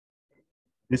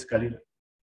basically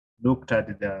looked at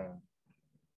the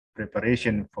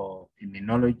preparation for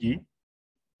immunology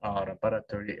or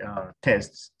laboratory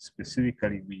tests.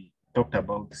 Specifically, we talked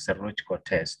about serological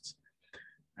tests.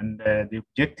 And the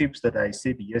objectives that I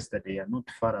said yesterday are not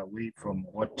far away from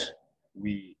what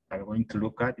we are going to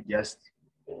look at. Just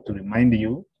to remind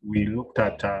you, we looked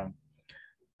at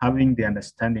having the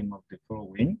understanding of the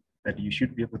following, that you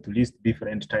should be able to list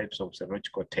different types of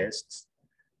serological tests,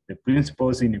 the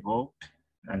principles involved,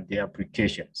 and the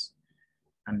applications.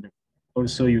 And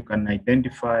also you can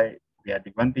identify the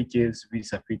advantages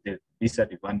vis-a-vis the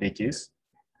disadvantages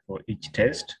for each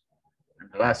test. And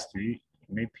lastly,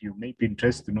 you may be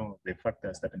interested to know the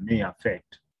factors that may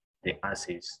affect the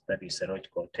assays, that is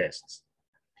serological tests.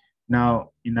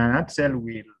 Now, in a nutshell,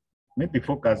 we'll maybe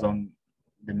focus on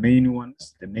the main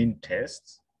ones, the main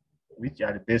tests, which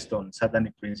are based on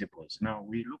certain principles. Now,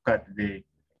 we look at the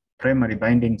primary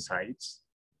binding sites,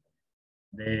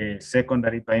 the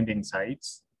secondary binding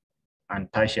sites,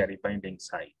 and tertiary binding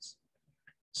sites.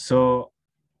 So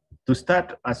to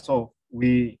start us off,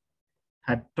 we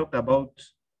had talked about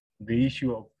the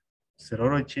issue of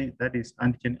serology, that is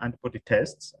antigen antibody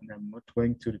tests, and I'm not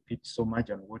going to repeat so much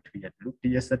on what we had looked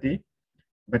at yesterday,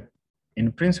 but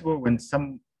in principle, when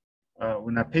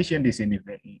a patient is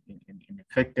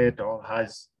infected or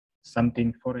has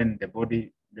something foreign in the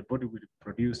body will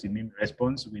produce immune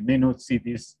response. We may not see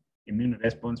this immune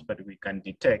response, but we can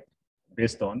detect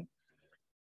based on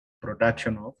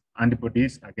production of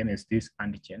antibodies against these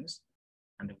antigens.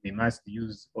 And we must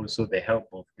use also the help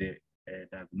of the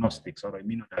diagnostics or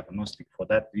immunodiagnostic. For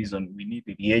that reason, we need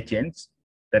the reagents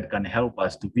that can help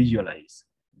us to visualize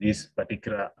this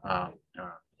particular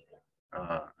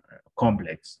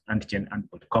complex, antigen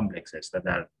antibody complexes that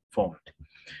are formed.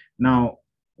 Now,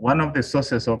 one of the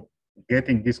sources of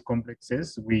getting these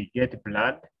complexes, we get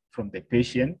blood from the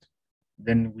patient.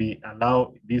 Then we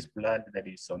allow this blood that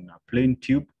is on a plain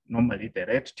tube, normally the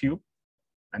red tube,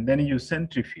 and then you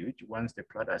centrifuge. Once the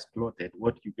blood has clotted,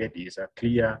 what you get is a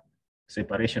clear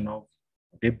separation of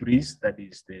debris, that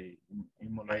is the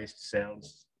immobilized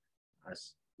cells,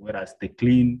 as well as the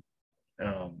clean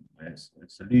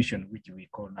solution, which we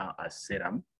call now as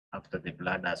serum, after the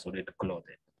blood has already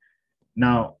clotted.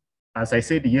 Now, as I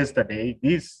said yesterday,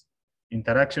 this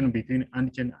interaction between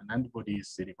antigen and antibody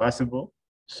is reversible.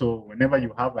 So whenever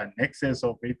you have an excess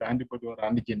of either antibody or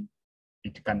antigen,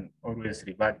 it can always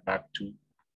revert back to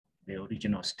the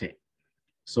original state.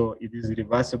 So it is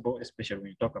reversible, especially when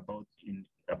you talk about in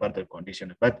laboratory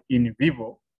condition. But in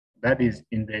vivo, that is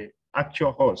in the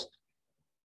actual host,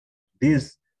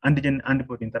 these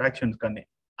antigen-antibody interactions can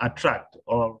attract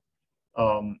or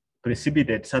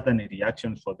precipitate certain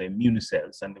reactions for the immune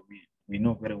cells. And we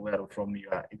know very well from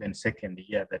your even second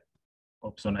year that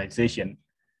opsonization,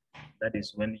 that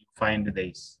is when you find there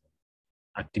is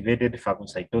activated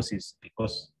phagocytosis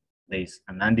because there is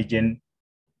an antigen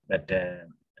that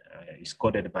is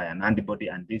coded by an antibody,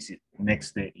 and this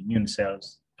makes the immune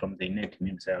cells from the innate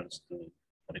immune cells to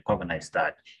recognize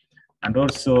that. And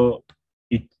also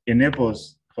it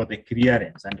enables for the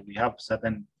clearance, and we have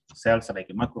certain cells like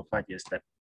macrophages that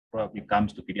probably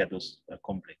comes to clear those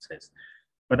complexes.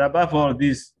 But above all,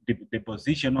 this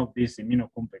deposition of these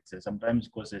immunocomplexes sometimes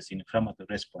causes inflammatory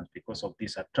response because of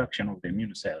this attraction of the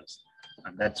immune cells.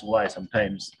 And that's why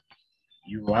sometimes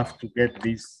you have to get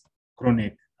these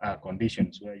chronic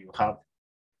conditions where you have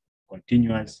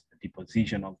continuous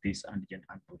deposition of these antigen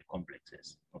antibody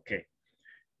complexes. Okay.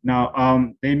 Now,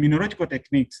 the immunological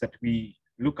techniques that we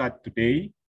look at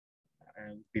today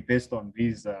be based on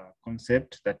this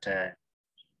concept that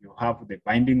you have the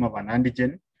binding of an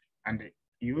antigen, and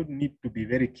you need to be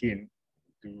very keen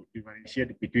to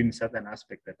differentiate between certain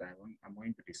aspects that I'm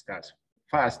going to discuss.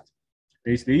 First,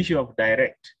 there is the issue of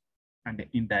direct and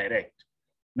indirect.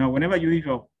 Now, whenever you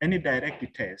have any direct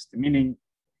test, meaning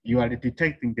you are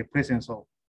detecting the presence of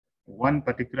one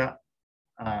particular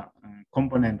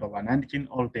component of an antigen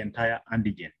or the entire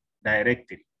antigen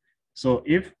directly. So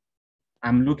if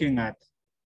I'm looking at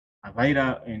a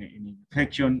viral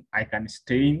infection, I can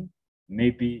stain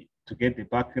maybe to get the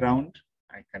background.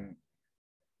 I can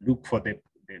look for the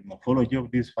morphology of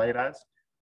this virus.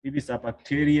 If it's a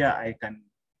bacteria, I can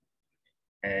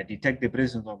detect the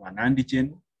presence of an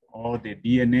antigen or the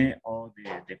DNA or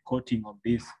the coating of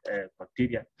this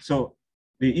bacteria. So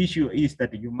the issue is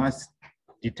that you must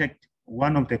detect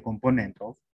one of the components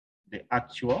of the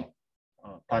actual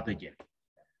pathogen.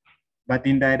 But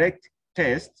in direct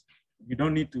tests, you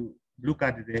don't need to look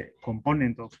at the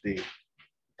component of the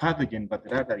pathogen, but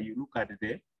rather you look at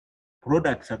the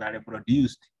products that are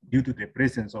produced due to the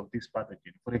presence of this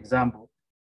pathogen. For example,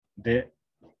 the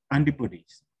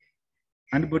antibodies.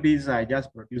 antibodies are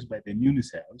just produced by the immune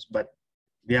cells, but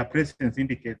their presence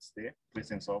indicates the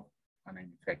presence of an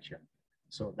infection.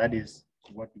 So that is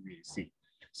what we see.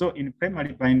 So in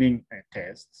primary binding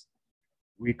tests,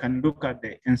 we can look at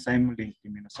the enzyme-linked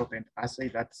immunosorbent assay,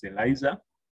 that's ELISA.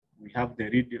 We have the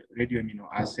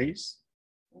radioimmunoassays,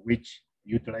 which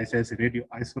utilizes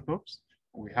radioisotopes.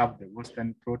 We have the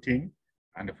Western protein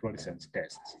and the fluorescence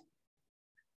tests.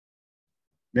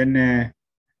 Then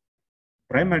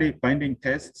primary binding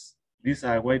tests, these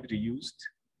are widely used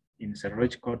in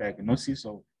serological diagnosis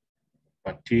of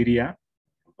bacteria,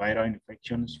 viral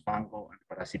infections, fungal, and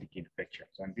parasitic infections.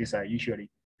 And these are usually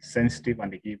sensitive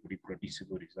and they give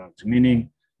reproducible results,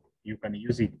 meaning you can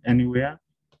use it anywhere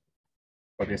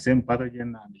for the same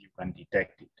pathogen and you can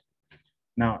detect it.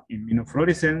 Now,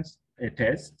 immunofluorescence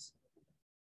tests,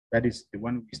 that is the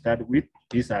one we start with.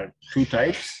 These are two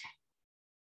types.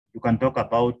 You can talk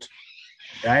about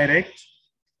direct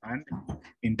and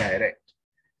indirect.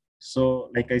 So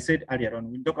like I said earlier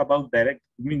on, we talk about direct,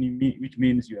 which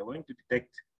means you are going to detect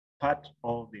part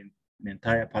of the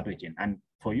entire pathogen. And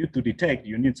for you to detect,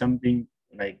 you need something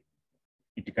like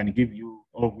it can give you,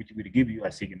 or which will give you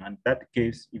a signal. In that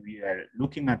case, if you are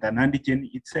looking at an antigen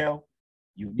itself,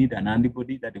 you need an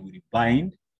antibody that will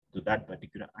bind to that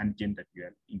particular antigen that you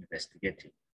are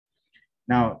investigating.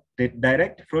 Now, the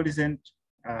direct fluorescent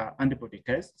antibody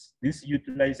tests, this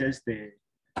utilizes the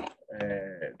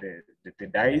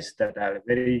dyes that are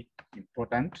very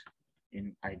important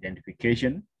in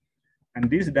identification. And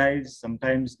these dyes,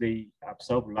 sometimes they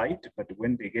absorb light, but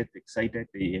when they get excited,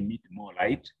 they emit more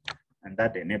light, and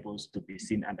that enables to be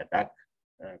seen under dark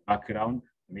background,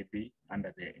 maybe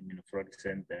under the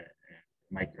immunofluorescent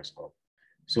microscope.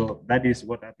 So that is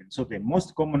what happens. So the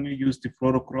most commonly used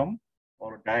fluorochrome,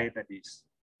 or dye that is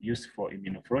used for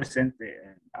immunofluorescent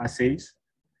assays,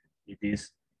 it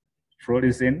is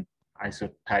fluorescent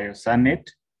isothiocyanate,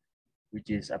 which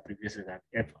is abbreviated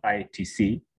as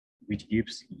FITC, which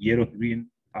gives yellow-green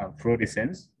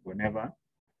fluorescence whenever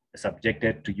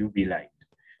subjected to UV light.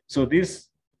 So this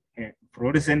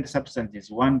fluorescent substance is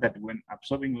one that when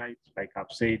absorbing light, like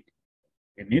I've said,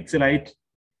 emits light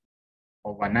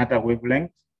of another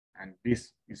wavelength, and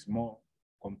this is more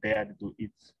compared to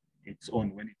its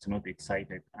own when it's not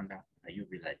excited under a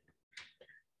UV light.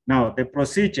 Now, the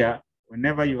procedure,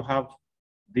 whenever you have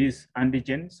this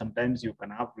antigen, sometimes you can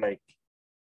have like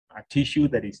a tissue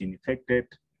that is infected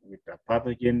with a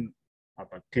pathogen, a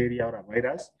bacteria, or a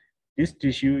virus. This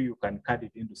tissue, you can cut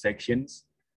it into sections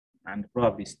and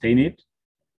probably stain it.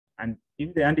 And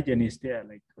if the antigen is there,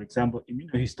 like for example,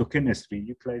 immunohistochemistry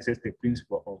utilizes the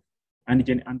principle of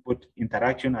antigen-input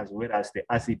interaction as well as the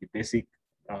acid-basic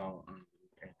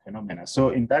phenomena. So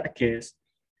in that case,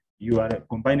 you are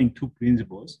combining two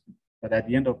principles, but at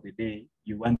the end of the day,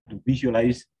 you want to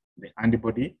visualize the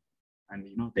antibody, and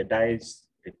you know the dyes,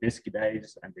 the basic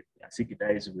dyes and the acidic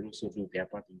dyes will also do their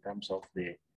part in terms of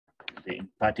the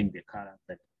imparting the color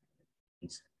that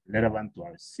is relevant to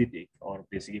our acidic or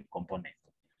basic component.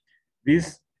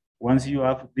 This, once you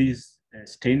have this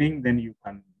staining, then you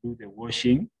can do the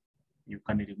washing. You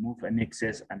can remove any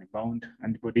excess unbound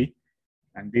antibody,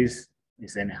 and this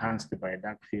is enhanced by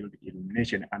dark field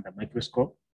illumination under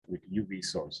microscope with UV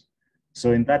source.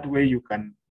 So in that way, you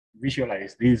can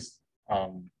visualize this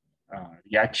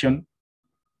reaction,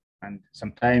 and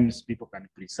sometimes people can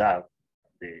preserve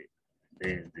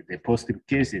the positive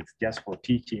cases just for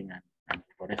teaching and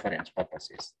for reference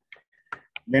purposes.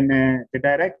 Then the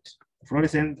direct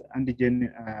fluorescent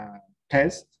antigen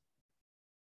test,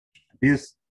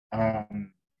 this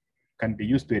can be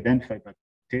used to identify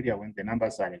bacteria when the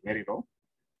numbers are very low,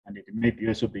 and it may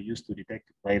also be used to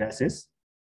detect viruses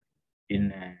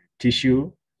in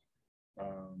tissue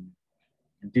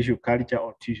culture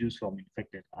or tissues from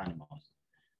infected animals.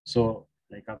 So,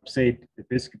 like I've said, the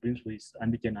basic principle is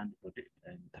antigen-antibody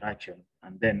interaction,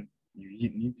 and then you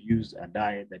need to use a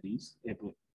dye that is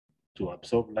able to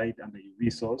absorb light under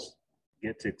UV source,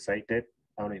 gets excited,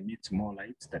 or emits more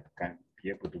lights that can be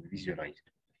able to visualize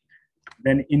it.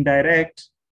 Then indirect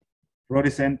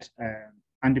fluorescent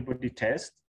antibody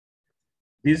test.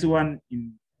 This one,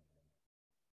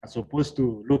 as opposed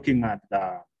to looking at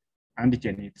the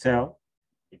antigen itself,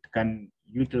 it can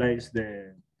utilize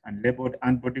the unlabeled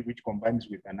antibody which combines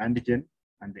with an antigen,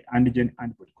 and the antigen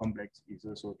antibody complex is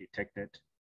also detected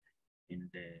in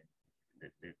the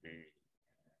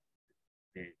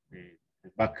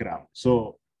background.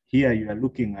 So here you are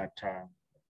looking at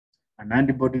an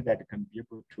antibody that can be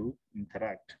able to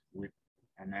interact with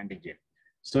an antigen.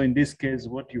 So in this case,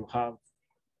 what you have,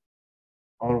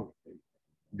 or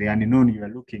the unknown you are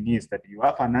looking is that you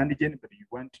have an antigen, but you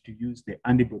want to use the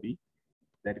antibody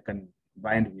that can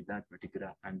bind with that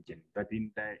particular antigen. But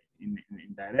in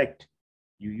direct,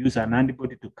 you use an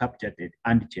antibody to capture the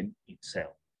antigen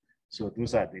itself. So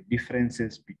those are the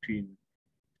differences between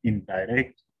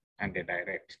indirect and the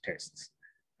direct tests.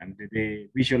 And the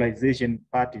visualization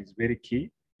part is very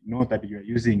key. Know that you are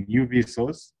using UV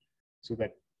source so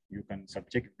that you can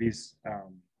subject this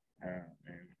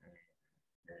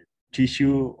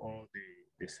tissue or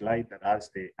the slide that has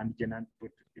the antigen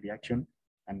antibody reaction,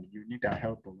 and you need the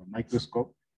help of a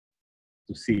microscope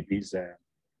to see this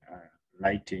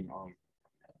lighting or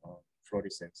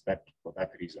fluorescence for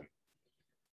that reason.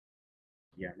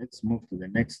 Yeah, let's move to the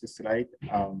next slide.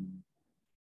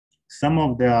 Some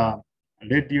of the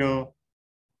radio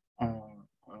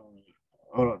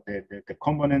or the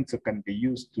components that can be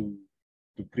used to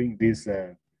bring this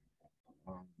the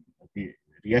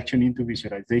reaction into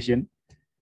visualization,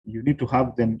 you need to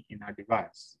have them in a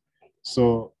device.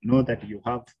 So know that you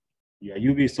have your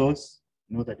UV source,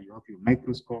 know that you have your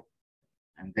microscope,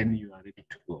 and then you are ready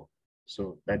to go.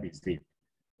 So that is it.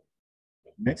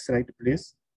 Next slide,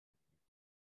 please.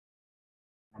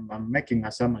 I'm making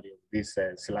a summary of this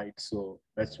slide, so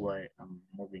that's why I'm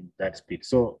moving that speed.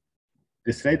 So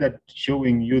the slide that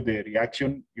showing you the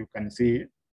reaction, you can see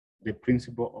the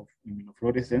principle of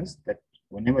immunofluorescence, that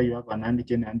whenever you have an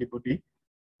antigen antibody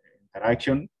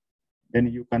interaction, then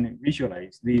you can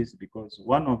visualize this because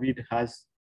one of it has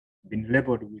been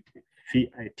labeled with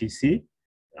FITC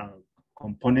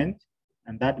component,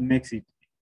 and that makes it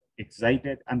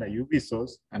excited under UV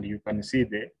source, and you can see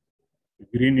the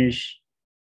greenish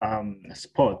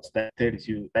spots that tells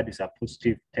you that is a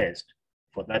positive test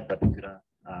for that particular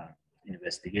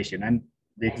investigation. And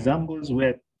the examples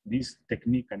where this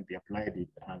technique can be applied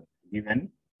are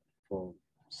given for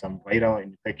some viral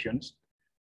infections,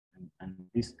 and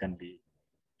this can be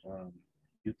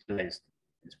utilized,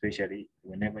 especially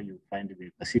whenever you find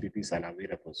the facilities are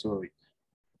available. So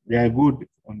they are good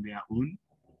on their own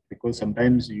because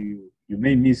sometimes you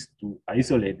may miss to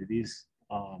isolate these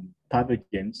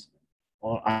pathogens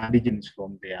or antigens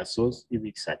from their source if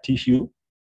it's a tissue,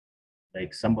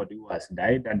 like somebody who has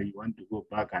died and you want to go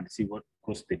back and see what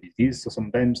caused the disease. So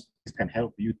sometimes this can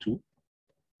help you to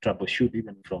troubleshoot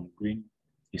even from doing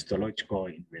histological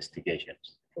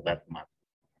investigations for that matter.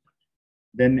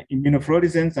 Then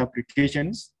immunofluorescence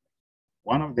applications,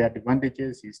 one of the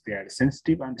advantages is they are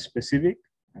sensitive and specific,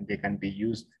 and they can be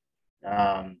used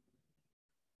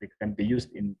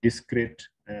in discrepant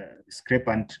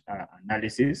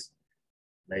analysis,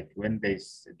 like when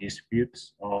there's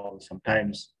disputes, or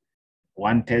sometimes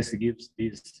one test gives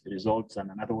these results and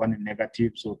another one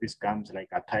negative. So this comes like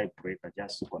a tiebreaker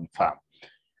just to confirm.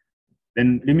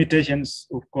 Then limitations,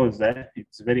 of course,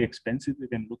 it's very expensive.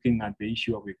 Then looking at the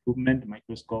issue of equipment,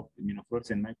 microscope,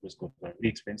 immunofluorescence microscope are very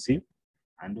expensive,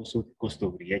 and also the cost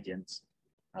of reagents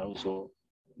are also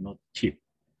not cheap.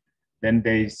 Then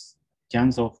there is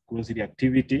chance of cross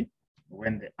reactivity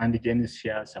when the antigens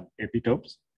share some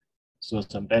epitopes. So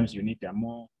sometimes you need a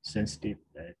more sensitive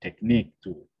technique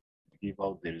to give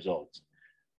out the results.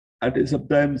 And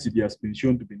sometimes it has been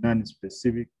shown to be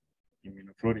non-specific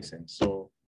immunofluorescence.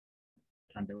 So,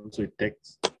 and also it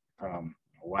takes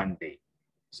 1 day.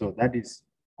 So that is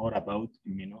all about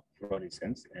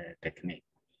immunofluorescence technique.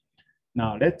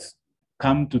 Now let's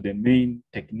come to the main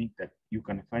technique that you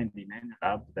can find in any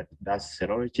lab that does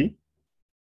serology,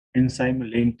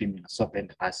 enzyme-linked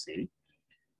immunosorbent assay,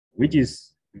 which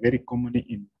is very common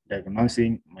in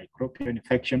diagnosing microbial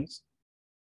infections.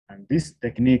 And this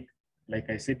technique, like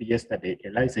I said yesterday,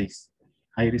 ELISA is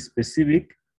highly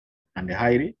specific and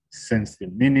highly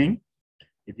sensitive, meaning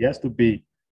it has to be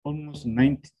almost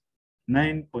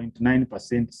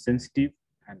 99.9% sensitive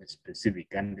and specific.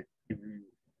 And if you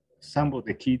sample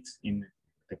the kits in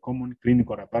the common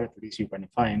clinical laboratories, you can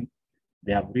find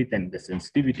they have written the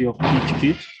sensitivity of each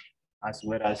kit as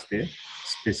well as the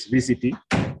specificity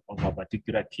of a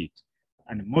particular kit.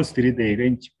 And mostly they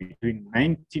range between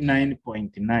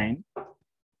 99.9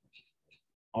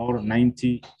 or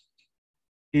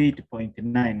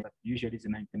 98.9, but usually it's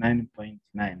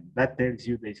 99.9. That tells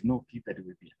you there is no kit that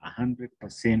will be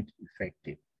 100%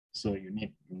 effective. So you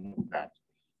need to know that.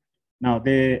 Now,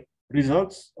 the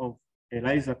results of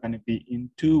ELISA can be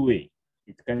in two ways.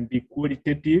 It can be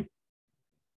qualitative,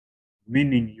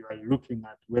 meaning you are looking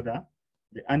at whether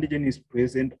the antigen is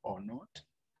present or not,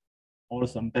 or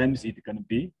sometimes it can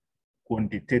be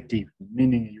quantitative,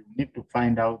 meaning you need to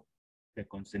find out the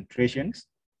concentrations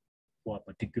for a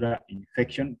particular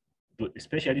infection,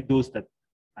 especially those that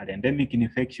are endemic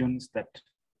infections that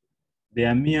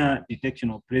their mere detection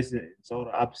of presence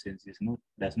or absence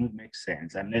does not make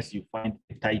sense unless you find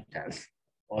the titers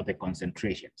or the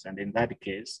concentrations. And in that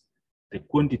case, the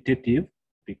quantitative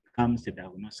becomes a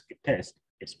diagnostic test,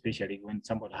 especially when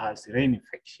somebody has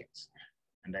reinfections.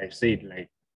 And I've said, like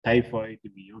typhoid,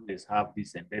 we always have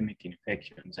these endemic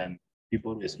infections, and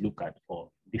people always look at for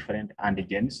different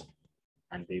antigens,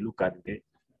 and they look at the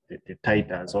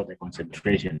titers or the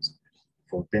concentrations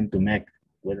for them to make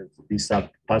whether this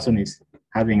person is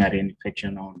having a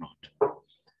reinfection or not.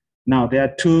 Now, there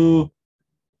are two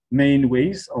main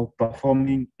ways of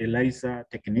performing ELISA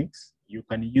techniques. You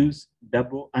can use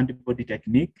double antibody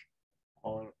technique,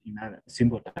 or in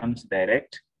simple terms,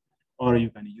 direct, or you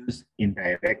can use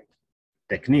indirect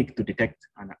technique to detect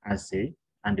an assay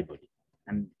antibody.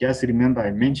 And just remember,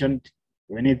 I mentioned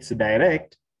when it's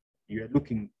direct, you are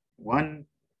looking one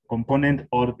component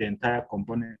or the entire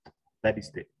component, that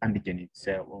is the antigen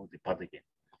itself or the pathogen.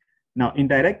 Now, in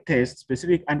direct test,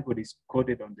 specific antibodies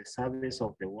coated on the surface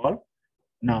of the wall.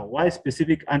 Now, why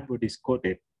specific antibodies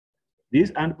coated?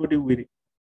 This antibody will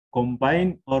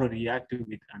combine or react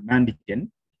with an antigen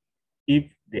if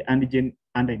the antigen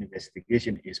under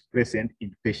investigation is present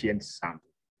in patient sample.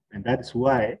 And that's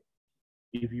why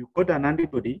if you coat an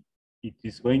antibody, it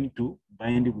is going to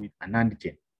bind with an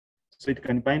antigen. So it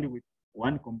can bind with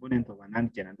one component of an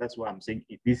antigen, and that's why I'm saying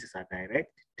this is a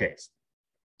direct test.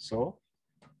 So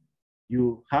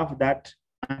you have that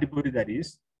antibody that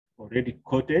is already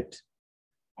coated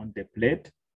on the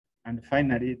plate, and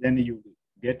finally, then you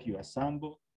get your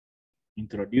sample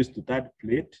introduced to that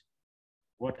plate.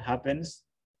 What happens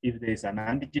if there is an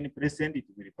antigen present? It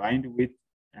will bind with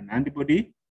an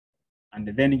antibody, and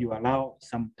then you allow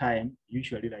some time,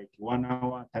 usually like 1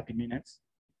 hour, 30 minutes,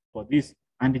 for this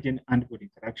antigen-antibody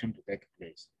interaction to take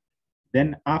place.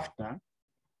 Then after,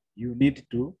 you need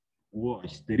to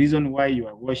wash. The reason why you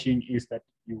are washing is that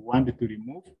you want to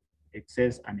remove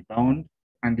excess unbound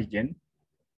antigen,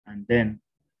 and then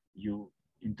you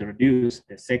introduce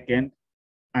the second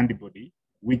antibody,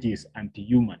 which is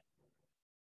anti-human,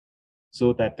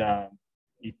 so that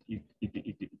it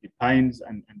binds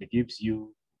and gives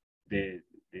you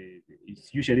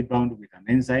it's usually bound with an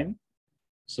enzyme.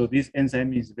 So this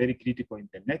enzyme is very critical in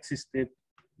the next step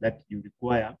that you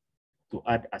require to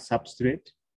add a substrate,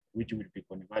 which will be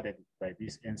converted by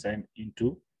this enzyme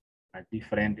into a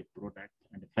different product.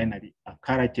 And finally, a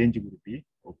color change will be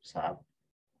observed.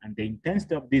 And the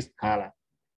intensity of this color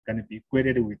can be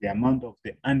equated with the amount of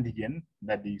the antigen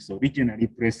that is originally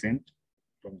present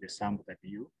from the sample that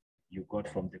you got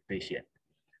from the patient.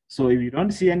 So if you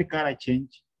don't see any color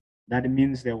change, that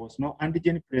means there was no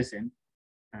antigen present,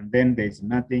 and then there's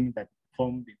nothing that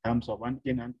formed in terms of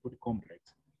antigen-antibody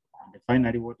complex. And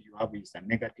finally, what you have is a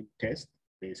negative test.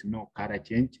 There's no color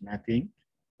change, nothing,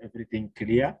 everything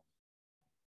clear.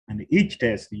 And each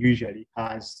test usually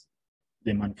has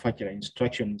the manufacturer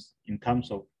instructions in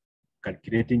terms of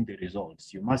calculating the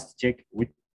results. You must check with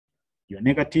your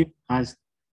negative has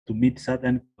to meet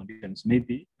certain conditions,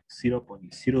 maybe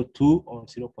 0.02 or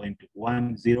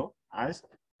 0.10 as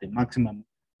the maximum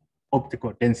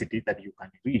optical density that you can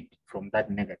read from that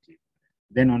negative.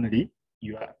 Then only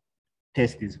your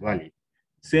test is valid.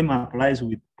 Same applies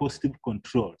with positive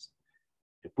controls.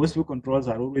 The positive controls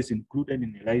are always included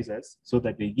in ELISAs so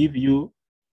that they give you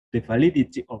the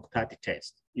validity of that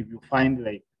test. If you find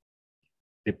like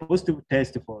the positive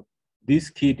test for this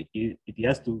kit, it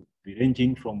has to be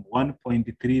ranging from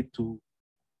 1.3 to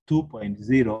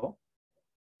 2.0,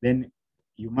 then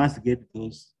you must get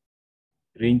those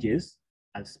ranges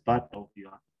as part of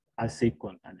your assay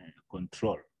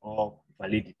control or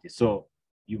validity. So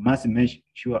you must make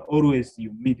sure always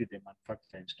you meet the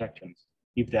manufacturer instructions.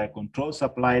 If there are controls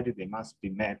supplied, they must be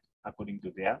met according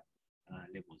to their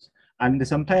levels. And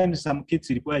sometimes some kits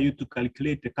require you to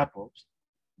calculate the cutoffs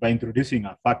by introducing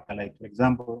a factor. Like, for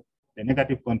example, the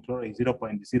negative control is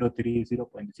 0.03,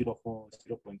 0.04,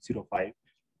 0.05.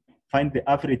 Find the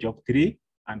average of 3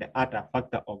 and add a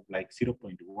factor of like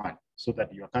 0.1 so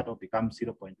that your cutoff becomes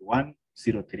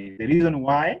 0.103. The reason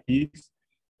why is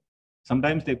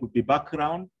sometimes there could be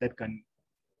background that can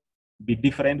be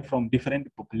different from different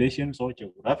populations or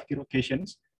geographic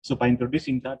locations. So by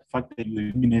introducing that factor, you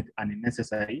eliminate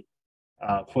unnecessary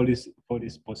false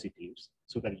positives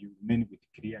so that you remain with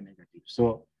clear negatives.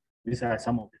 So these are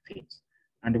some of the things.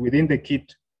 And within the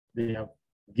kit, they have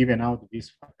given out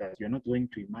these factors. You're not going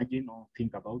to imagine or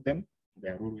think about them. They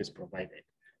are always provided.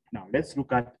 Now let's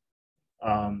look at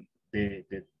the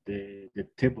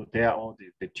table there, or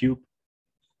the tube.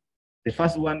 The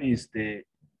first one is the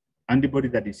antibody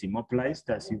that is immobilized,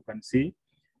 as you can see.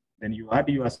 Then you add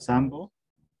your sample,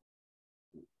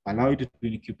 allow it to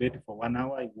incubate for 1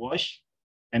 hour, wash,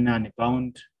 and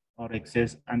unbound or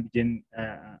excess antigen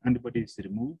antibody is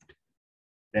removed.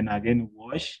 Then again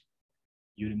wash,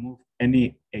 You remove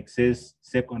any excess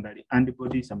secondary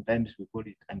antibody, sometimes we call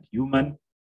it anti-human,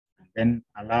 and then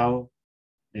allow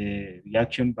the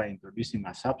reaction by introducing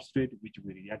a substrate which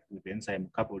will react with the enzyme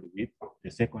coupled with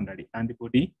the secondary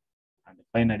antibody. And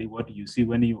finally, what you see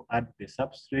when you add the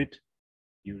substrate,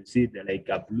 you will see the like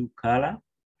a blue color,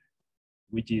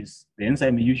 which is the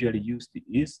enzyme usually used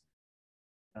is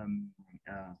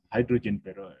hydrogen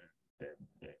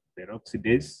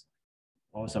peroxidase,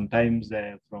 or sometimes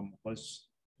from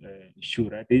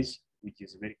phosphorylates, which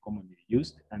is very commonly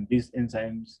used. And these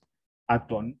enzymes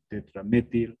act on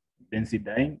tetramethyl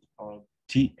benzidine, or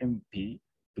TMP,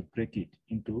 to break it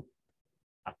into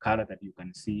a color that you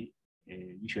can see.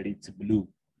 Usually it's blue.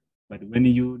 But when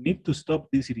you need to stop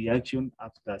this reaction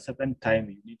after a certain time,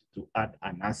 you need to add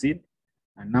an acid.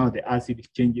 And now the acid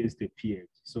changes the pH.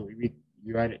 So if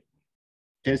your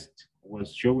test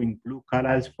was showing blue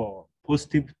colors for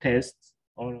positive tests,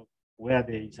 or where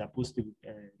there is a positive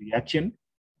reaction,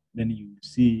 then you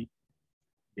see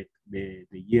the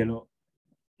yellow.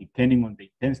 Depending on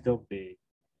the intensity of the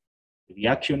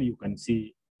reaction, you can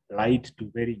see light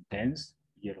to very intense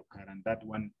yellow color, and that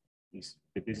one is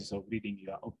the basis of reading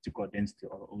your optical density,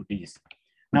 or ODS.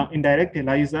 Now, indirect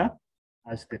ELISA,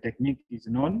 as the technique is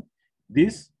known,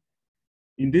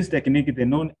 in this technique, the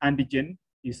known antigen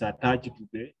is attached to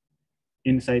the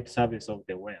inside surface of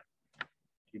the well.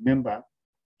 Remember,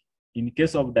 in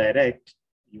case of direct,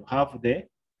 you have the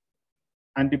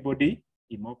antibody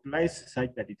immobilized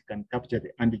such that it can capture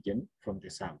the antigen from the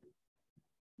sample.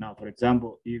 Now, for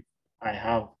example, if I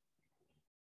have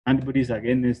antibodies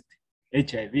against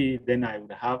HIV, then I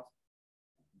would have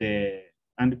the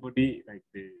antibody, like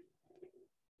the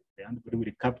antibody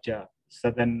will capture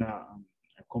certain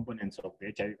components of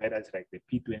the HIV virus, like the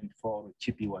P24 or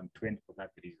GP120 for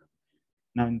that reason.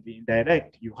 Now, in the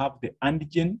indirect, you have the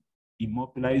antigen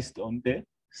immobilized on the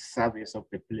surface of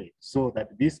the plate, so that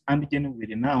this antigen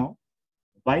will now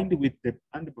bind with the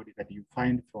antibody that you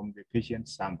find from the patient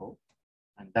sample,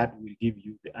 and that will give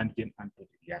you the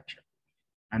antigen-antibody reaction.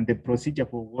 And the procedure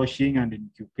for washing and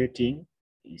incubating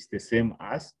is the same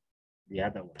as the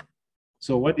other one.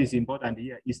 So what is important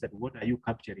here is that what are you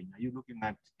capturing? Are you looking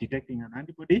at detecting an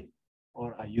antibody,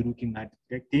 or are you looking at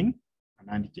detecting an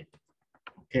antigen?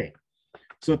 Okay.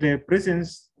 So the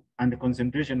presence and the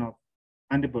concentration of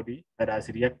antibody that has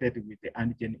reacted with the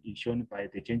antigen is shown by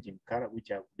the change in color, which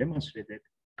I've demonstrated.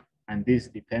 And this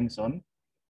depends on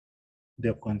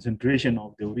the concentration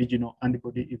of the original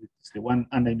antibody, if it's the one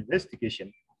under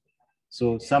investigation.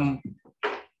 So some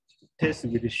tests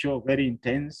will show very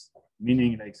intense,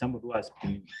 meaning like somebody who has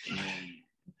been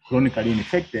chronically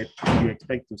infected, you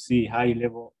expect to see high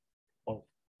level of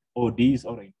ODs,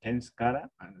 or intense color,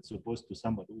 and as opposed to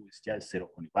somebody who is just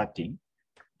seroconverting.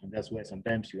 And that's why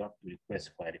sometimes you have to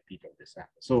request for a repeat of the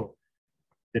sample. So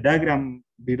the diagram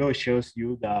below shows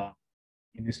you the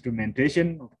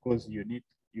instrumentation. Of course, you need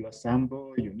your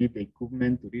sample, you need the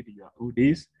equipment to read your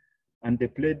ODs, and the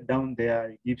plate down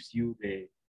there gives you the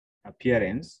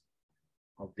appearance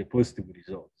of the positive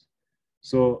results.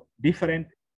 So different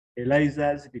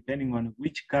ELISAs, depending on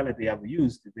which color they have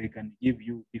used, they can give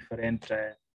you different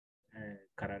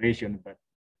coloration, but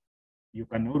you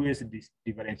can always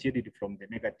differentiate it from the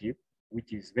negative,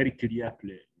 which is very clear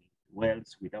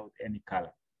wells without any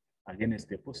color, against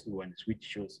the positive ones, which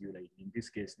shows you, like in this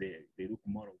case, they look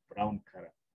more of brown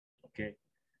color. Okay,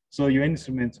 so your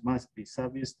instruments must be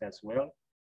serviced as well,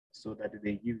 so that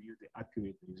they give you the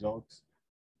accurate results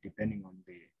depending on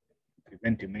the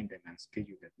preventive maintenance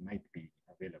schedule that might be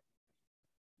available.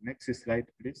 Next slide,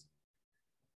 please.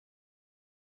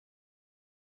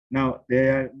 Now,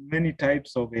 there are many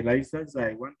types of ELISAs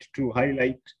I want to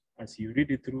highlight as you read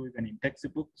it through, even in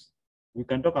textbooks. We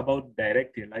can talk about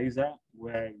direct ELISA,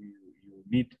 where you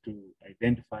need to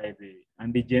identify the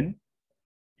antigen,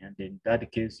 and in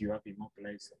that case, you have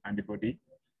immobilized antibody.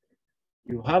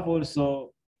 You have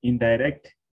also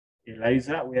indirect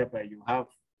ELISA, whereby you have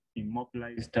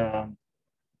immobilized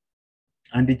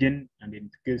antigen, and in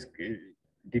this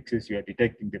case, you are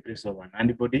detecting the presence of an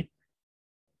antibody.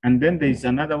 And then there is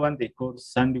another one they call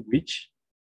sandwich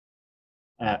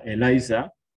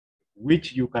ELISA,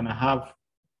 which you can have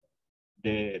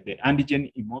the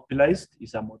antigen immobilized.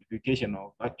 Is a modification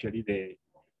of actually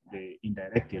the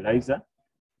indirect ELISA.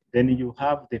 Then you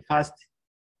have the first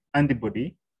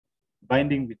antibody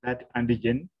binding with that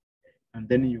antigen, and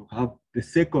then you have the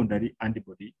secondary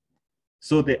antibody.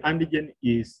 So the antigen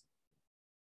is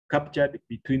captured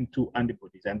between two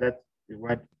antibodies, and that's the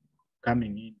word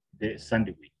coming in the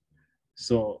sandwich.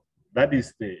 So that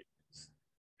is the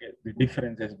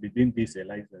differences between these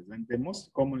ELISAs. And the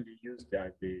most commonly used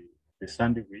are the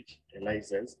sandwich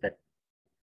ELISAs that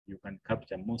you can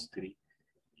capture mostly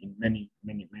in many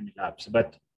labs. But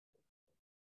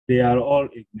they are all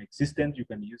in existence. You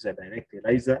can use a direct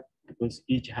ELISA because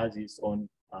each has its own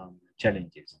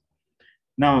challenges.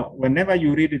 Now, whenever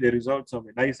you read the results of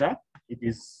ELISA, it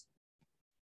is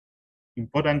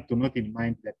important to note in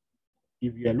mind that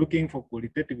if you are looking for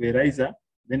qualitative ELISA,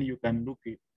 then you can look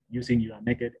at using your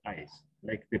naked eyes.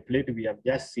 Like the plate we have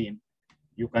just seen,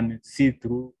 you can see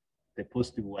through the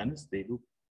positive ones, they look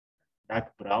dark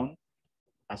brown,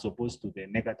 as opposed to the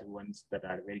negative ones that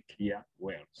are very clear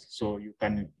wells. So you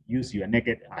can use your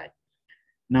naked eye.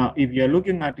 Now, if you're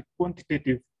looking at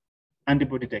quantitative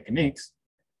antibody techniques,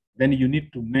 then you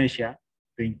need to measure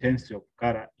the intensity of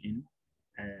color in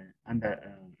under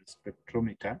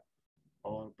spectrometer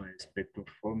or by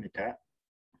spectrophotometer.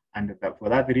 And for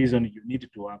that reason, you need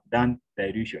to have done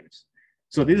dilutions.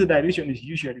 So these dilutions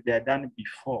usually they are done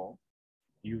before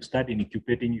you start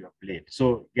incubating your plate.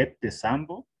 So get the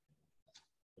sample,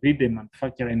 read the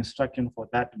manufacturer instruction for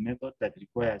that method that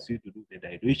requires you to do the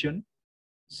dilution.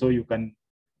 So you can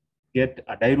get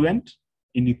a diluent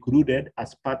included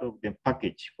as part of the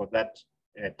package for that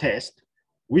test,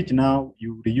 which now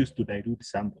you reuse to dilute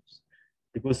samples.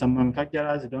 Because some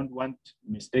manufacturers don't want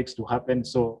mistakes to happen.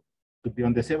 So to be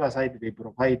on the safer side, they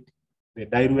provide the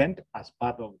diluent as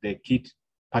part of the kit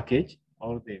package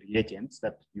or the reagents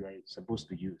that you are supposed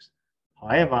to use.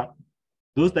 However,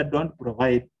 those that don't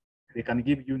provide, they can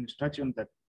give you instruction that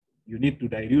you need to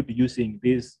dilute using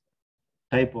this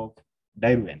type of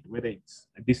diluent, whether it's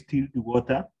distilled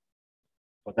water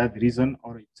for that reason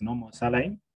or it's normal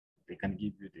saline, they can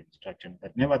give you the instruction.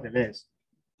 But nevertheless,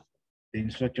 the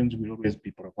instructions will always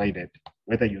be provided,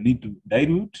 whether you need to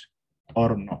dilute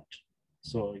or not.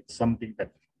 So it's something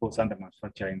that goes under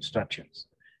manufacturer instructions.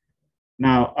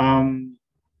 Now,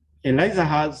 ELISA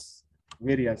has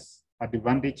various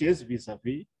advantages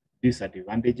vis-a-vis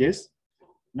disadvantages.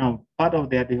 Now, part of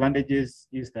the advantages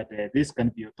is that this can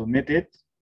be automated,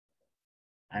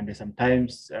 and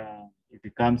sometimes it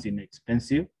becomes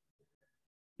inexpensive.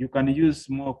 You can use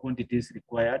more quantities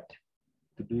required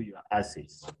to do your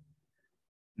assays.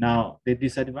 Now, the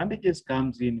disadvantages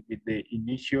comes in with the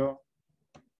initial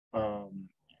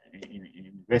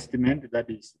investment. That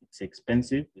is, it's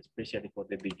expensive, especially for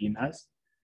the beginners.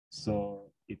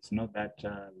 So it's not that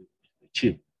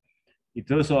cheap. It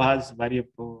also has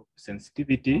variable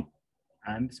sensitivity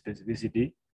and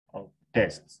specificity of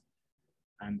tests,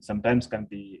 and sometimes can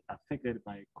be affected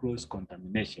by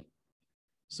cross-contamination.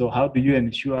 So how do you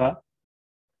ensure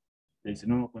there's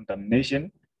no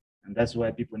contamination? And that's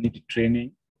why people need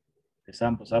training. The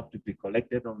samples have to be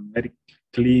collected on very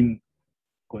clean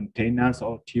containers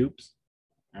or tubes,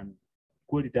 and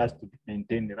quality has to be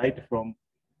maintained right from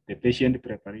the patient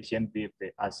preparation if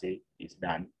the assay is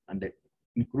done, and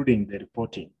including the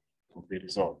reporting of the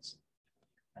results.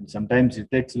 And sometimes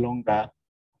it takes longer,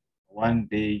 one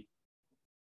day.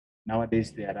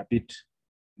 Nowadays, they are a bit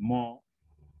more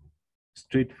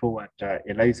straightforward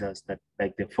ELISAs that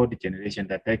like the fourth generation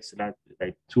that takes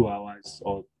like 2 hours,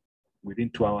 or within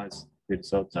 2 hours, the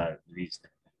results are released.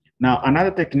 Now,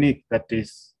 another technique that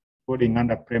is falling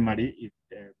under primary is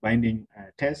binding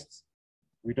tests.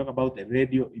 We talk about the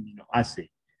radioimmunoassay.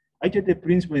 Actually, the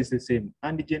principle is the same,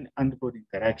 antigen-antibody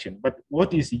interaction, but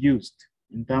what is used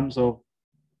in terms of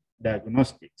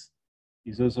diagnostics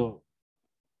is also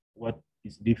what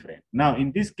is different. Now,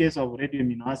 in this case of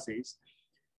radioimmunoassays,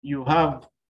 you have,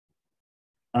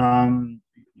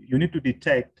 you need to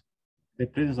detect the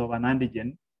presence of an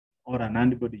antigen or an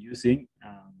antibody using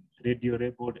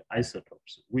radio-labeled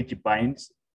isotopes, which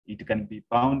binds. It can be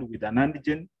bound with an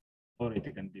antigen or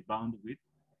it can be bound with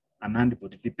an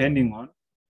antibody, depending on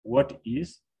what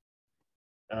is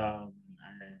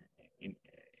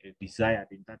desired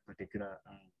in that particular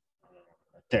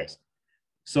test.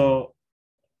 So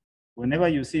whenever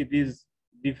you see these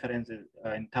differences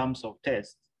in terms of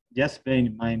tests, just bear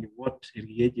in mind what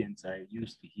reagents are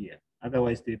used here.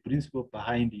 Otherwise, the principle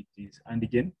behind it is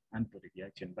antigen-antibody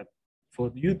reaction. But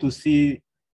for you to see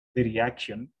the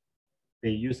reaction, they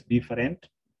use different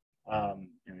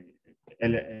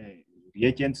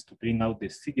reagents to bring out the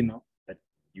signal that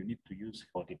you need to use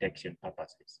for detection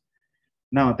purposes.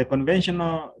 Now, the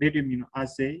conventional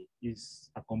radioimmunoassay is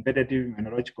a competitive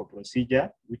immunological procedure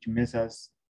which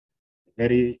measures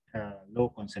very low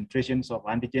concentrations of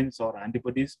antigens or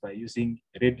antibodies by using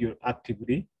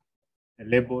radioactively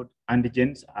labeled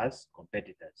antigens as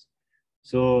competitors.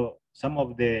 So some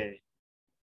of the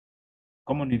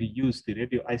commonly used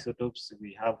radioisotopes,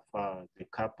 we have the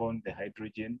carbon, the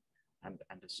hydrogen, and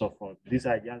so forth. These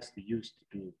are just used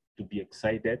to be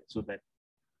excited so that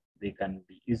they can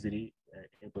be easily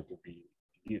able to be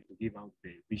give out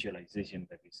the visualization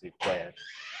that is required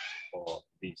for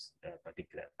this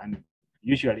particular. And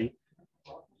usually,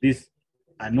 these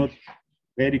are not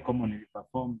very commonly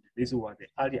performed. These were the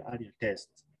earlier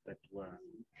tests that were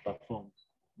performed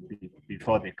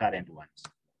before the current ones,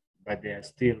 but they are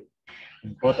still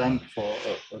important for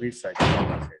research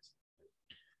purposes.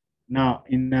 Now,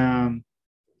 in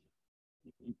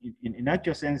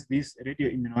actual sense, this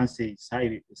radioimmunoassay is a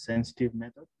highly sensitive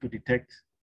method to detect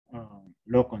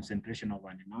low concentration of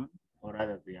an immune, or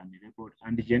rather the unlabeled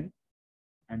antigen.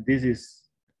 And this is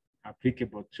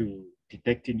applicable to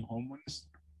detecting hormones,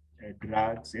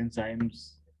 drugs,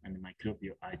 enzymes, and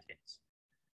microbial agents.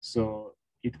 So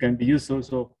it can be used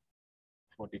also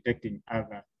for detecting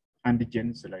other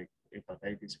antigens like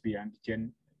hepatitis B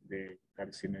antigen, the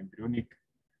carcinoembryonic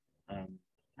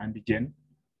antigen,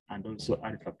 and also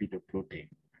alpha beta protein.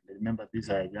 And remember, these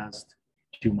are just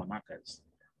tumor markers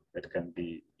that can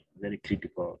be very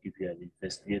critical if you are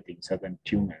investigating certain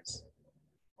tumors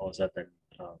or certain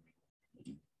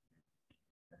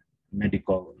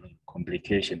medical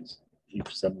complications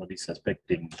if somebody is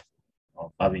suspecting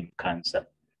of having cancer.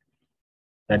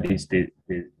 That is the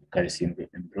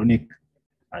carcinoembryonic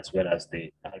as well as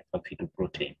the alpha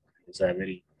fetoprotein. These are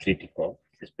very critical,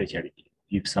 especially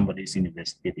if somebody is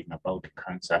investigating about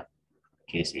cancer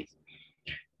cases.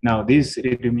 Now, this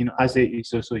radioimmunoassay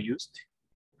is also used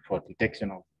for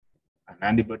detection of an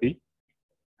antibody,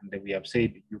 and we have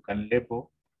said you can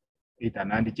label it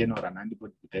an antigen or an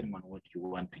antibody depending on what you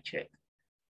want to check.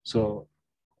 So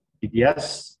it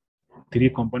has three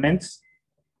components.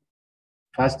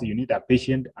 First, you need a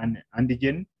patient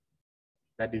antigen,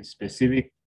 that is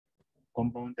specific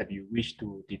compound that you wish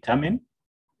to determine.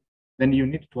 Then you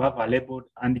need to have a labeled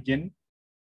antigen,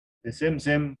 the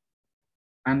same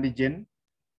antigen.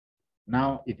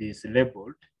 Now it is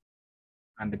labeled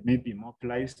and maybe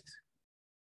immobilized,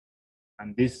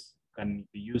 and this can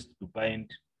be used to bind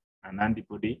an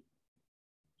antibody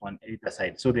on either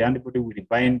side. So the antibody will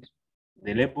bind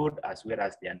the labeled as well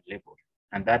as the unlabeled,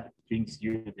 and that brings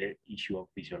you the issue of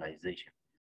visualization.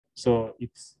 So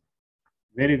it's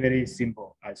very, very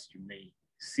simple as you may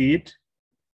see it,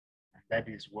 and that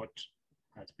is what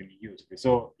has been used.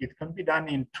 So it can be done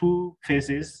in two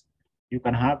phases. You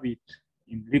can have it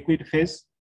in liquid phase,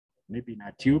 maybe in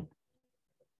a tube,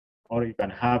 or you can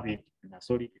have it in a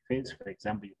solid phase. For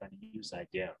example, you can use a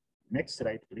gel. Next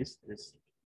slide, please.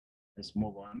 Let's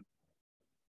move on.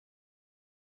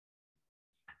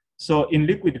 So in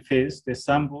liquid phase, the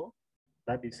sample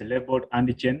that is labeled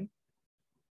antigen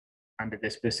and the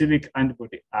specific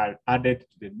antibody are added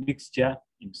to the mixture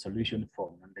in solution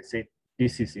form. And they say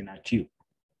this is in a tube.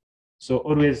 So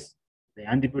always the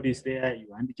antibody is there,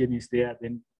 your antigen is there,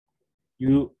 then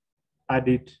you add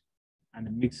it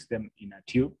and mix them in a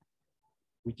tube,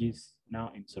 which is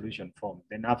now in solution form.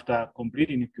 Then after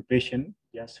completing incubation,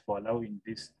 just for allowing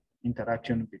this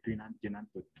interaction between antigen and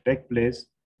antibody to take place,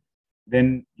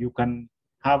 then you can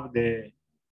have the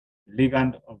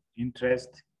ligand of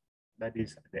interest, that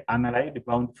is the analyte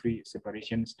bound-free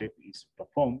separation step is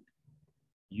performed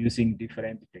using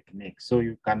different techniques. So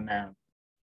you can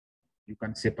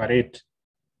separate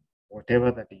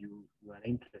whatever that you are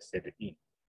interested in.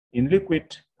 In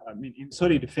liquid, in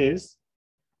solid phase,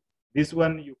 this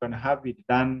one you can have it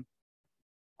done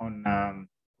on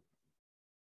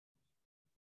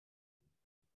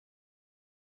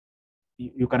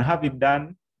you can have it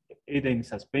done either in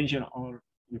suspension, or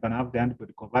you can have the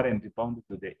antibody covalently bound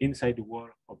to the inside wall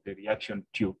of the reaction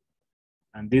tube.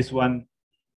 And this one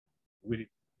will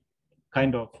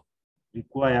kind of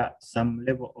require some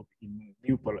level of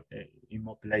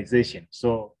immobilization.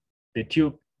 So the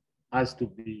tube has to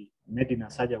be made in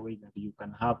such a way that you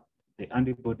can have the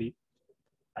antibody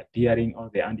adhering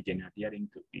or the antigen adhering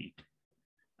to it.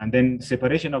 And then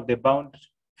separation of the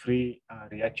bound-free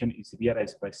reaction is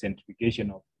realized by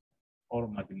centrifugation of or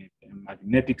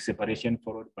magnetic separation,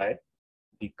 followed by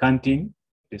decanting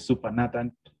the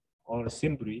supernatant or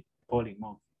simply falling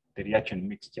off the reaction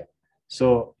mixture.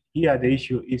 So here the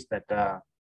issue is that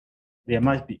there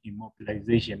must be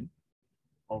immobilization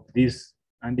of this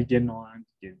antigen or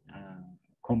antigen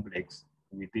complex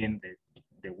within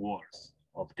the walls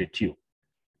of the tube.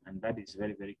 And that is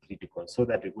very, very critical, so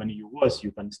that when you wash,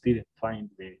 you can still find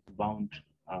the bound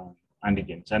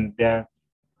antigens. And there are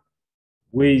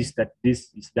ways that this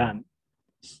is done.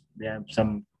 There are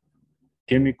some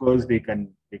chemicals they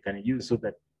can use so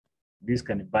that this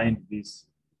can bind this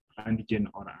antigen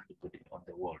or antibody on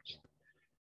the walls.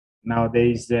 Now there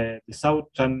is the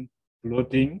Southern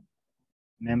blotting,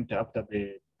 named after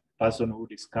the person who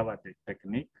discovered the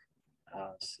technique.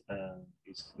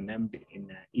 Is named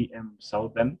in E.M.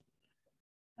 Southern.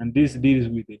 And this deals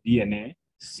with the DNA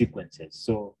sequences.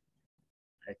 So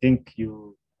I think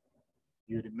you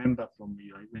remember from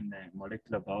your even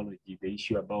molecular biology, the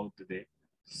issue about the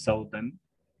southern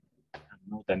and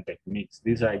northern techniques.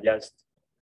 These are just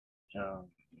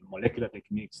molecular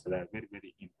techniques that are very,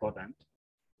 very important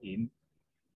in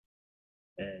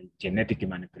genetic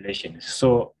manipulation.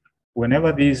 So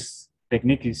whenever this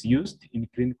technique is used in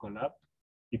clinical lab,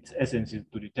 its essence is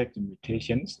to detect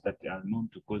mutations that are known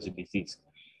to cause disease.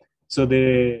 So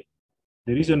the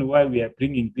reason why we are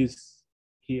bringing this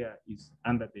here is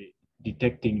under the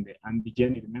detecting the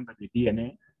antigen. Remember, the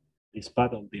DNA is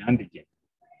part of the antigen,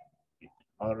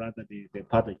 or rather the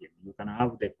pathogen. You can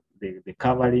have the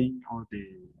covering or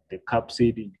the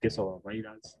capsid in case of a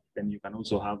virus. Then you can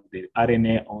also have the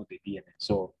RNA or the DNA.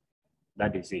 So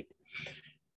that is it.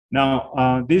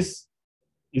 Now, this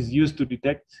is used to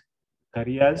detect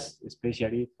carriers,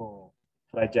 especially for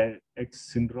Fragile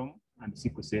X syndrome and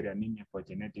sickle cell anemia for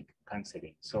genetic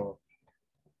counseling. So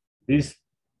this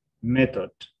method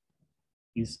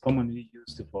is commonly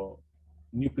used for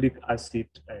nucleic acid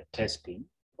testing,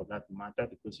 for that matter,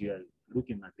 because you are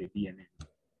looking at the DNA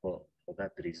for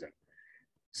that reason.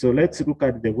 So let's look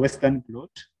at the Western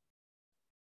blot.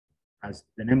 As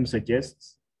the name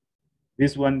suggests,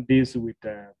 this one deals with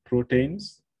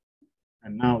proteins.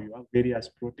 And now you have various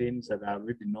proteins that are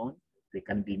already known. They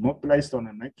can be mobilized on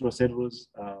a nitrocellulose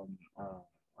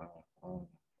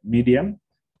medium.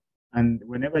 And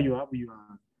whenever you have your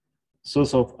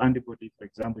source of antibody, for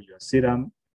example, your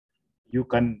serum, you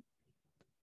can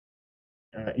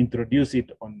introduce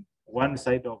it on one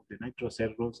side of the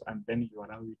nitrocellulose, and then you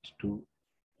allow it to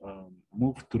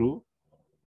move through.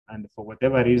 And for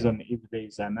whatever reason, if there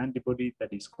is an antibody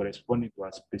that is corresponding to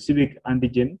a specific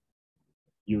antigen,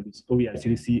 you will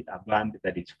obviously see a band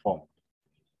that is formed.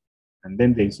 And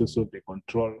then there is also the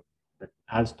control that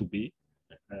has to be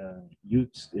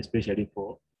used, especially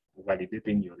for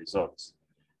validating your results.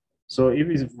 So if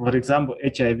it's, for example,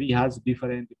 HIV has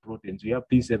different proteins. We have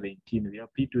P17, we have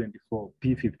P24,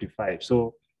 P55.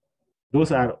 So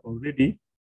those are already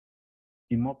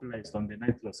immobilized on the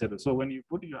nitrocellulose. So when you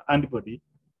put your antibody,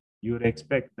 you would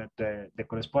expect that the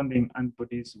corresponding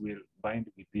antibodies will bind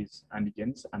with these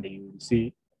antigens, and you will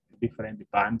see different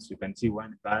bands. You can see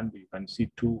one band, you can see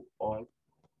two or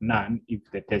none if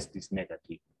the test is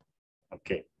negative.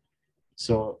 Okay,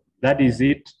 so that is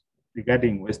it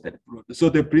regarding Western blot. So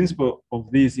the principle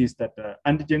of this is that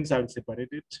antigens are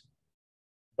separated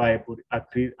by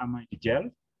acrylamide gel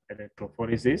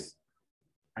electrophoresis,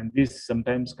 and this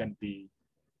sometimes can be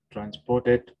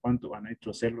transported onto a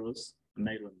nitrocellulose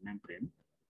nylon membrane,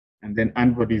 and then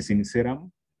antibodies in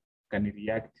serum can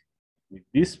react with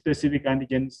these specific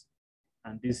antigens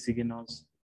and these signals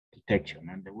detection.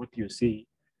 And what you see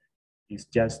is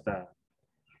just the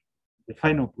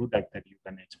final product that you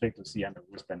can expect to see under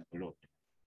Western blot.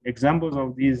 Examples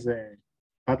of these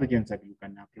pathogens that you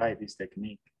can apply this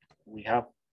technique, we have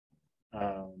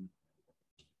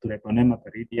Treponema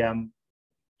pallidum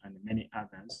and many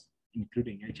others,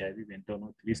 including HIV, even though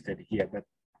not listed here, but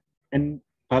any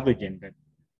pathogen that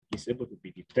is able to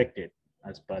be detected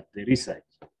as per the research,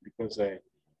 because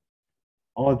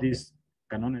all this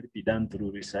can only be done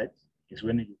through research, is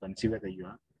when you can see whether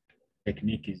your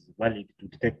technique is valid to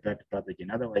detect that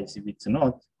pathogen. Otherwise, if it's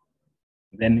not,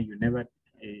 then you never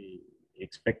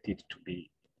expect it to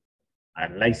be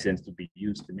licensed to be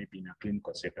used maybe in a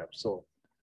clinical setup. So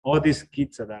all these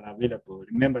kits that are available,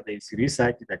 remember there is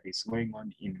research that is going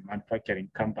on in manufacturing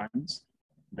companies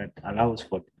that allows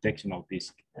for detection of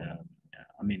this,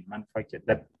 manufacture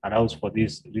that allows for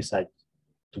this research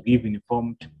to give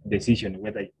informed decision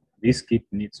whether this kit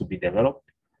needs to be developed,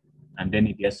 and then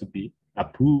it has to be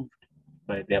approved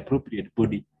by the appropriate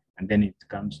body, and then it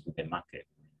comes to the market.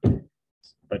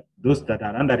 But those that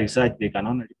are under research, they can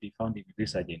only be found in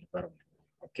research environment.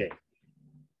 Okay.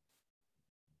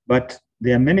 But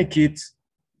there are many kits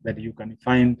that you can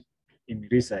find in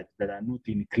research that are not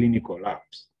in clinical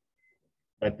labs.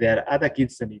 But there are other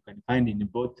kits that you can find in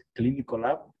both clinical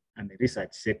lab and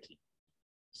research setting.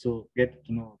 So get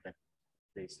to know that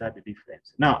they start the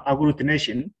difference. Now,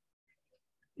 agglutination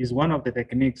is one of the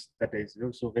techniques that is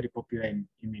also very popular in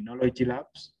immunology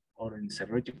labs or in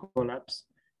serological labs.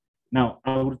 Now,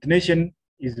 agglutination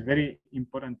is very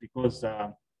important because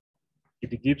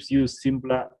it gives you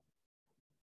simpler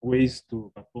ways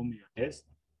to perform your test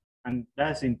and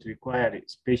doesn't require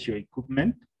special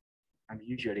equipment and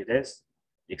usually less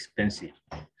expensive.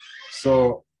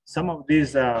 So some of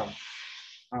these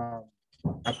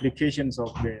applications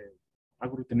of the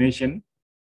agglutination,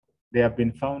 they have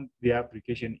been found their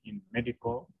application in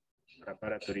medical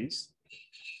laboratories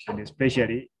and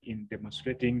especially in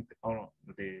demonstrating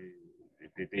the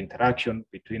interaction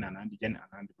between an antigen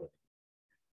and antibody.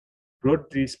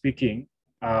 Broadly speaking,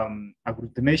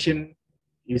 agglutination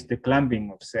is the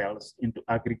clumping of cells into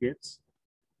aggregates,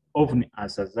 often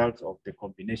as a result of the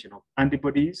combination of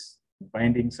antibodies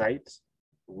binding sites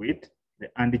with the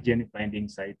antigen binding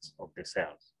sites of the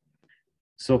cells.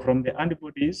 So from the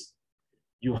antibodies,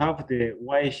 you have the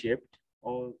Y-shaped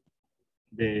or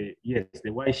the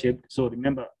Y-shaped. So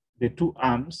remember, the two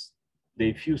arms,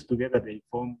 they fuse together, they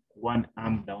form one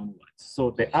arm downwards.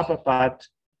 So the upper part,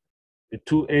 the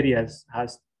two areas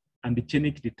has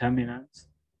antigenic determinants.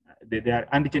 They are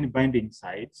antigen binding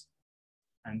sites.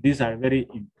 And these are very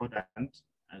important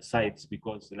sites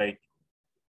because like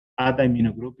other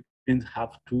immunoglobulins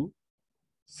have two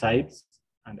sites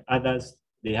and others,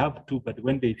 they have two, but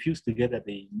when they fuse together,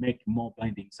 they make more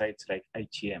binding sites like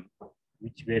IgM,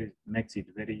 which makes it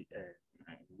very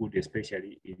good,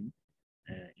 especially in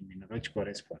immunological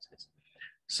responses.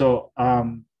 So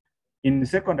in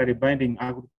secondary binding,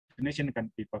 agglutination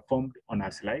can be performed on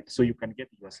a slide. So you can get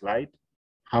your slide,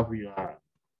 have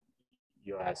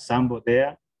your sample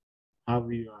there,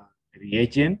 have your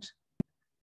reagent,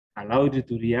 allow it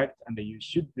to react, and you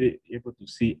should be able to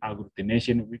see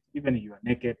agglutination with even your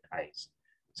naked eyes.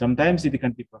 Sometimes it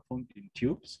can be performed in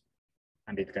tubes,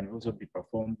 and it can also be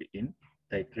performed in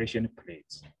titration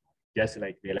plates, just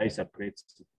like the ELISA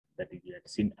plates that we had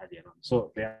seen earlier on.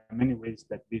 So there are many ways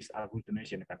that this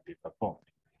agglutination can be performed.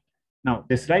 Now,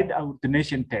 the slide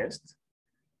agglutination test,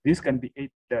 this can be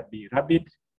either be rapid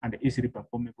and easily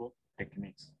performable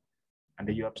techniques. And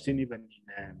you have seen even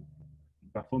in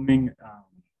performing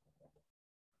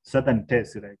certain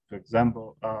tests, like for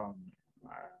example,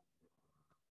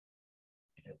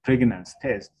 pregnancy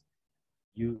test,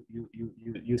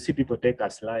 you see people take a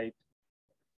slide,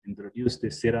 introduce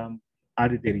the serum,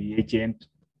 add the reagent,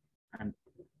 and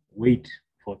wait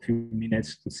for a few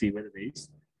minutes to see whether there is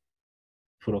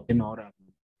fluorescence or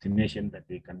agglutination that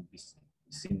they can be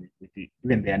seen with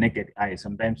even their naked eye.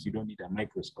 Sometimes you don't need a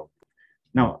microscope.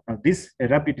 Now, this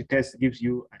rapid test gives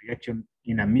you a reaction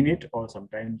in a minute or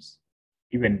sometimes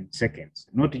even seconds,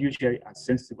 not usually as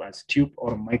sensitive as tube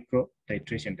or micro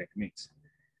titration techniques.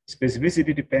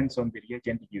 Specificity depends on the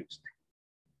reagent used,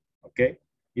 okay?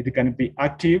 It can be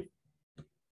active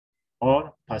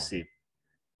or passive.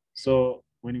 So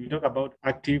when we talk about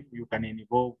active, you can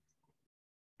involve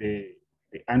the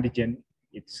antigen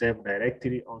itself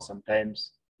directly, or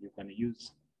sometimes you can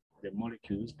use the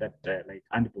molecules that like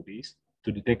antibodies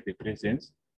to detect the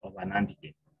presence of an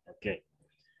antigen, okay?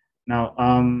 Now,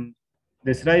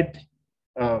 the slide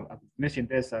agglutination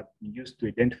tests have been used to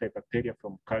identify bacteria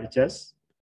from cultures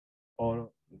or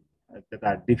that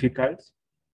are difficult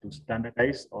to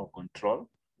standardize or control.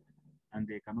 And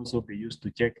they can also be used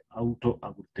to check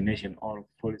auto-agglutination or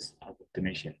false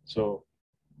agglutination. So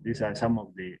these are some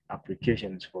of the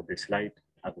applications for the slide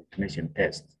agglutination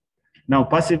test. Now,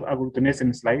 passive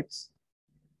agglutination slides,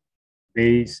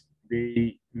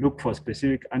 they look for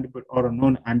specific antibody or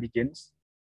non-antigens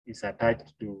is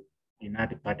attached to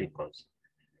inert particles.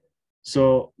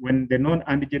 So when the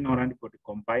non-antigen or antibody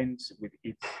combines with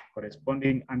its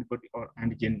corresponding antibody or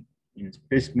antigen in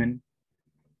specimen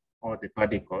or the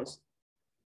particles,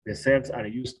 the cells are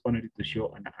used only to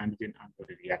show an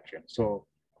antigen-antibody reaction. So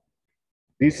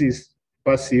this is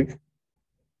passive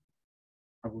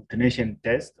agglutination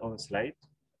test or slide.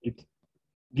 It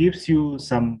gives you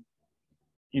some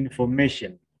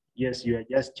information. Yes, you are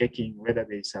just checking whether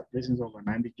there is a presence of an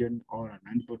antigen or an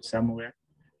antibody somewhere.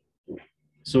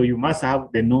 So you must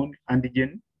have the known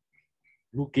antigen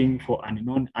looking for an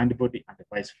unknown antibody and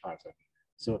vice versa.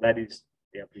 So that is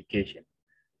the application.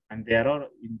 And there are,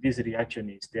 in this reaction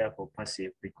is therefore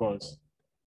passive because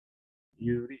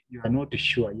you are not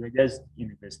sure, you are just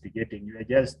investigating, you are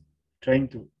just trying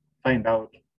to find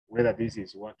out whether this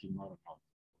is working or not,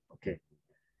 okay?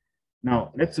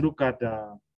 Now, let's look at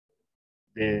the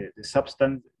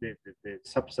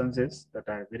substances that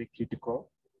are very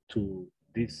critical to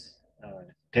this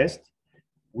test.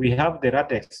 We have the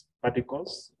latex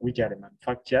particles, which are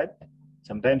manufactured.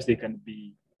 Sometimes they can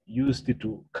be used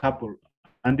to couple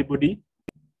antibody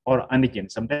or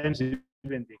antigen. Sometimes even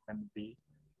they can be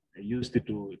used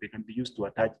to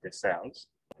attach the cells,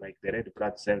 like the red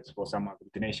blood cells for some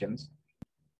agglutinations.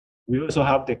 We also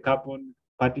have the carbon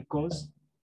particles.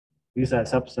 These are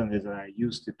substances that are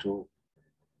used to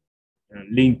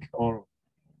link or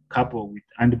couple with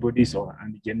antibodies or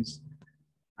antigens.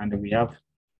 And we have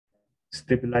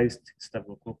stabilized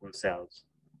staphylococcal cells.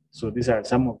 So these are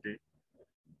some of the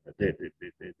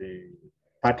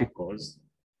particles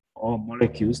or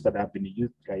molecules that have been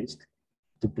utilized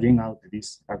to bring out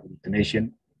this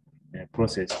agglutination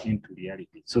process into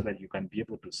reality so that you can be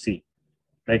able to see.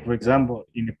 Like, for example,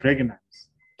 in the pregnancy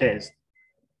test,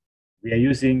 we are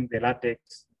using the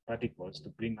latex particles to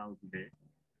bring out the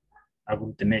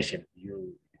agglutination.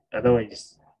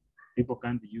 Otherwise, people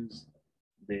can't use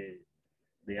the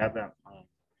other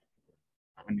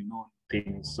unknown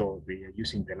things, so they are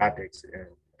using the latex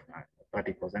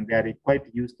particles, and they are quite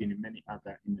used in many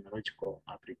other immunological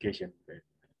applications,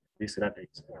 these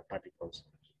latex particles.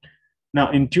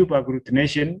 Now, in tube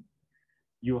agglutination,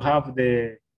 you have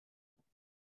the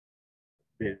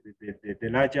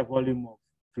larger volume of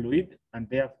fluid, and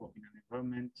therefore in an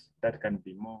environment that can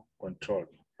be more controlled.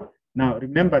 Now,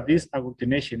 remember this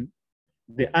agglutination,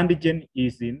 the antigen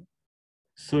is in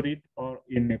solid or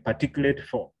in a particulate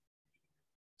form,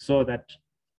 so that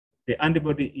the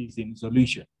antibody is in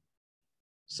solution.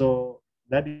 So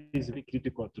that is very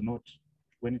critical to note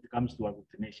when it comes to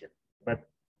agglutination. But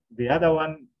the other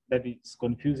one that is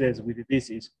confuses with this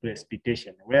is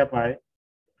precipitation, whereby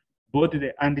both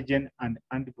the antigen and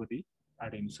antibody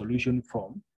are in solution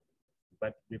form,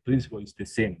 but the principle is the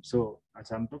same. So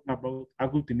as I'm talking about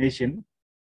agglutination,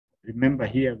 remember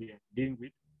here we are dealing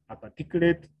with a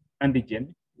particulate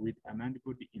antigen with an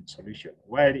antibody in solution,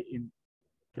 while in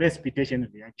precipitation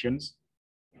reactions,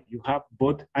 you have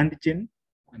both antigen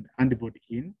and antibody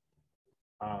in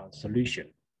solution.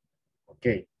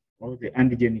 Okay, all the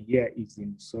antigen here is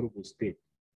in soluble state.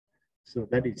 So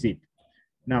that is it.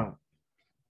 Now,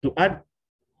 to add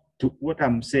to what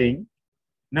I'm saying,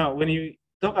 now when you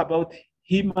talk about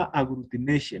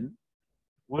hemagglutination,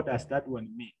 what does that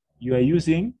one mean? You are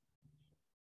using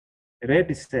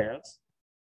red cells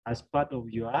as part of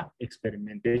your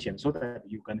experimentation so that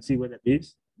you can see whether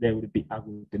there will be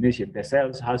agglutination. The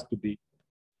cells has to be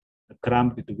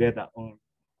crammed together or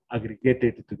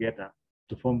aggregated together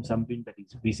to form something that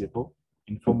is visible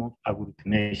in form of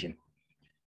agglutination.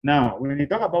 Now, when we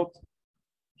talk about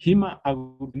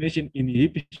hemagglutination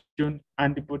inhibition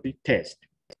antibody test,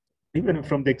 even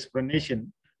from the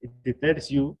explanation, it tells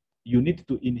you need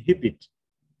to inhibit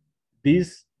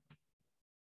these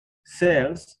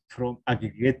cells from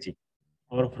aggregating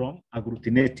or from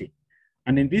agglutinating.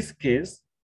 And in this case,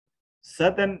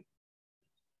 certain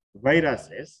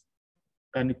viruses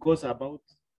can cause about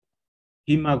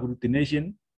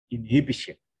hemagglutination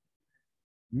inhibition,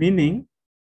 meaning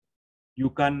you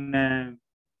can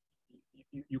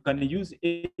use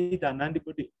either an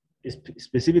antibody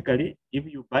specifically. If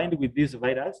you bind with this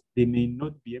virus, they may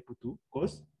not be able to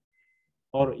cause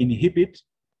or inhibit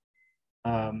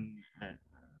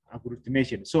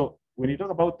agglutination. So when you talk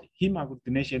about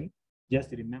hemagglutination,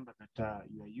 just remember that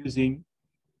you are using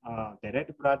the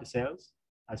red blood cells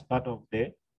as part of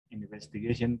the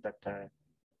investigation that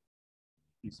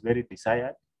is very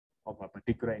desired of a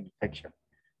particular infection.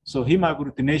 So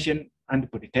hemagglutination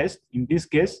antibody test, in this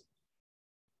case,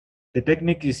 the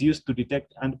technique is used to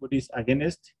detect antibodies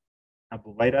against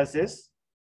viruses,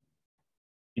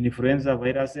 influenza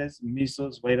viruses,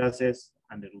 measles viruses,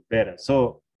 and rubella.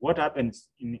 So what happens,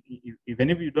 even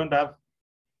if you don't have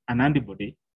an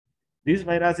antibody, these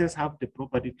viruses have the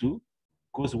property to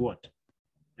cause what?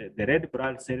 The red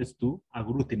blood cells to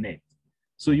agglutinate.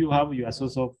 So you have your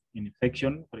source of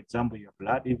infection, for example, your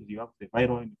blood. If you have the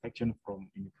viral infection from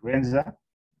influenza,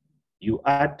 you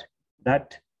add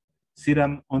that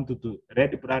serum onto the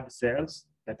red blood cells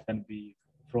that can be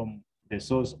from the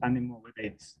source animal, whether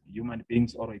it's human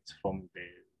beings or it's from the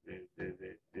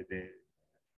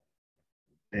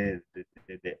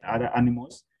other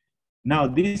animals. Now,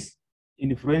 this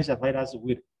influenza virus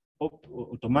will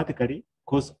automatically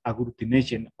cause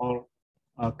agglutination or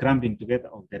cramping together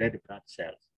of the red blood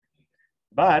cells.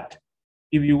 But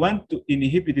if you want to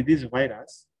inhibit this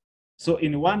virus, so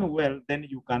in one well, then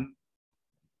you can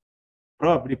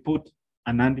probably put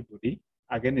an antibody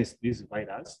against this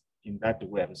virus in that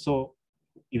well. So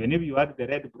even if you add the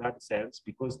red blood cells,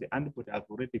 because the antibody have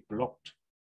already blocked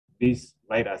these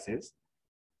viruses,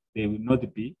 they will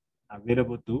not be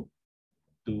available to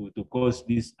cause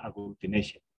this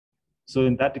agglutination. So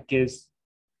in that case,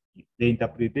 the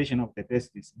interpretation of the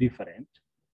test is different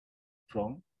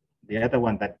from the other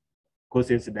one that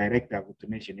causes direct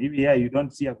agglutination. If here you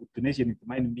don't see agglutination, it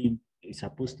might mean it's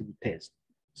supposed to be test.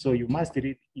 So you must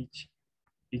read each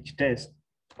test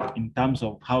in terms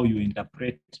of how you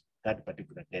interpret that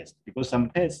particular test, because some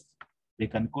tests, they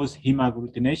can cause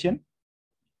hemagglutination,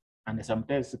 and some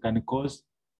tests can cause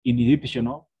inhibition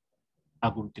of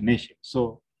agglutination.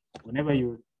 So whenever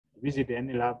you visit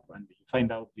any lab and you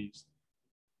find out this,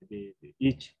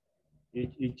 each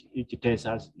test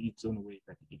has its own way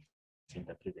that it's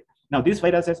interpreted. Now, these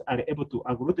viruses are able to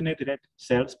agglutinate red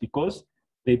cells because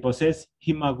they possess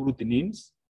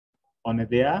hemagglutinins on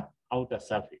their outer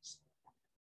surface.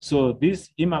 So these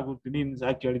hemagglutinins,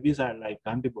 actually, these are like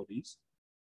antibodies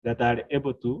that are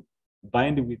able to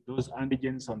bind with those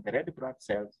antigens on the red blood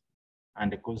cells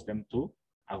and cause them to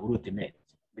agglutinate.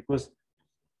 Because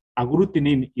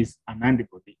agglutinin is an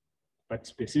antibody, but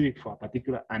specific for a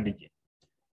particular antigen.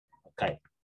 Okay.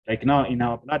 Like now in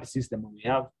our blood system, we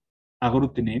have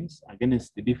agglutinins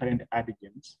against the different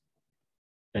antigens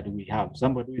that we have.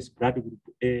 Somebody who is blood group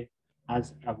A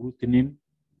has agglutinin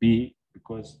B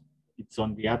because it's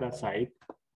on the other side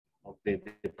of the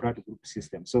blood group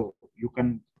system. So you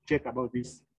can check about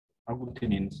these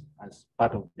agglutinins as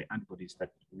part of the antibodies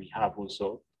that we have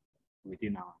also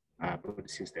within our body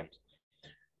systems.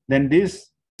 Then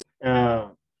this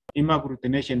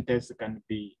hemagglutination test can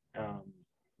be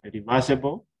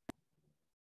reversible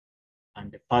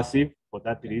and passive for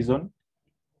that reason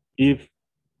if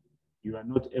you are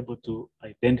not able to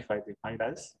identify the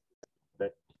virus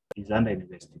that is under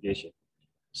investigation.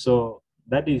 So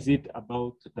that is it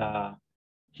about the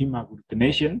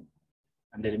hemagglutination.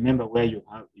 And remember where you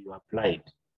applied.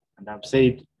 And I've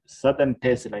said certain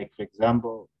tests, like for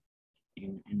example,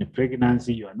 in the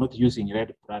pregnancy, you are not using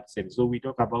red blood cells. So we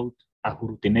talk about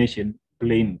agglutination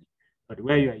plainly. But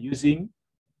where you are using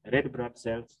red blood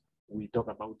cells, we talk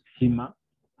about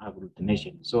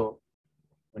hemagglutination. So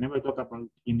whenever we talk about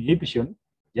inhibition,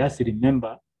 just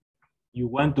remember you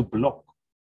want to block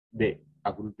the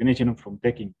agglutination from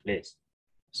taking place.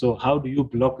 So how do you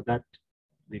block that?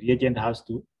 The reagent has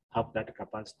to have that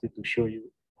capacity to show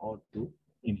you how to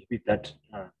inhibit that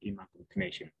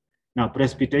hemagglutination. Now,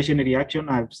 precipitation reaction,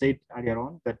 I've said earlier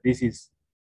on that this is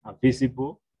a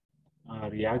visible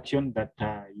reaction that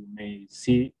you may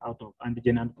see out of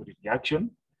antigen-antibody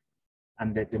reaction.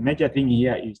 And the major thing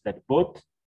here is that both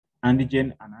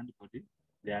antigen and antibody,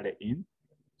 they are in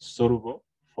soluble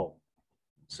form.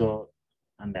 So,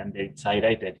 and then it's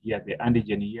highlighted here, the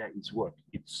antigen here is what?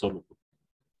 It's soluble.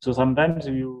 So sometimes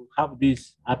you have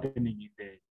this happening in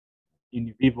the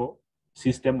in vivo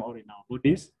system or in our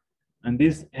bodies, and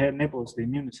this enables the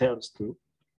immune cells to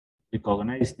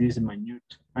recognize these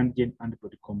minute antigen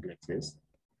antibody complexes,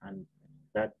 and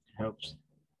that helps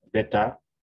better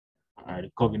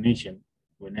recognition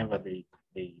whenever they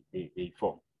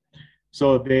form.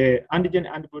 So the antigen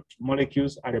antibody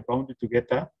molecules are bound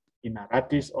together in a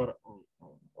lattice or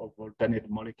alternate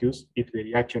molecules if the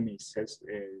reaction is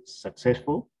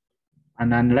successful.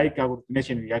 And unlike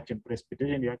agglutination reaction,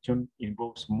 precipitation reaction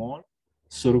involves small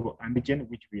soluble antigen,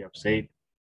 which we have said.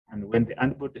 And when the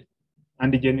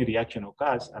antigen reaction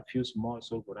occurs, a few small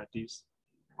soluble lattice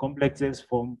complexes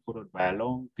form followed by a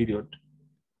long period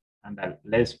and are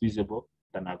less visible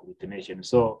than agglutination.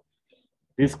 So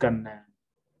this can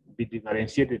be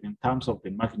differentiated in terms of the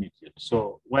magnitude.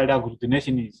 So while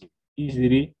agglutination is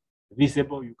easily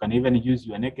visible, you can even use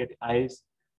your naked eyes,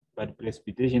 but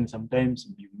precipitation sometimes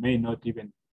you may not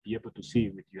even be able to see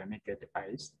with your naked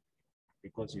eyes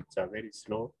because it's a very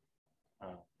slow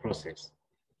process.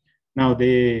 Now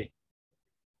the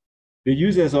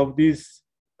uses of this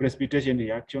precipitation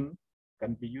reaction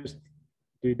can be used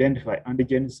to identify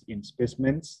antigens in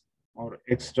specimens or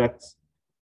extracts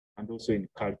and also in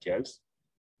cultures.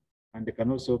 And they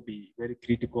can also be very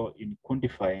critical in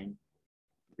quantifying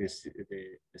the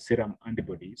serum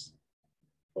antibodies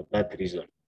for that reason.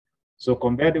 So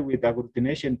compared with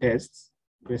agglutination tests,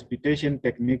 precipitation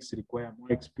techniques require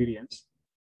more experience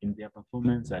in their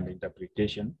performance and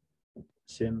interpretation.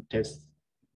 Same tests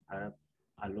have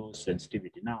a low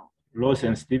sensitivity. Now, low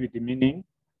sensitivity meaning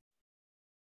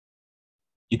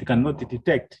it cannot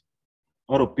detect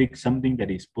or pick something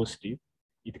that is positive.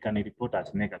 It can report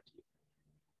as negative.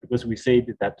 Because we said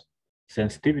that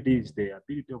sensitivity is the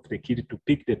ability of the kit to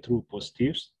pick the true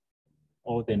positives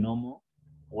or the normal,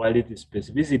 while the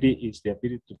specificity is the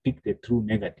ability to pick the true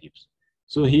negatives.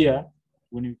 So here,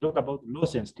 when we talk about low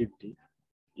sensitivity,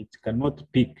 it cannot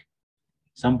pick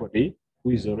somebody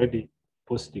who is already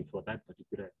positive for that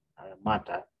particular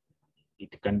matter.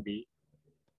 It can be,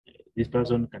 this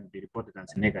person can be reported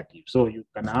as negative. So you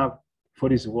can have,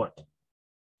 for is what?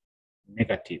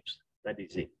 Negatives, that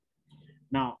is it.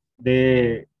 Now,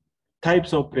 the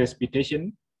types of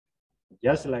precipitation,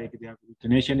 just like the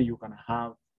agglutination, you can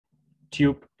have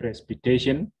tube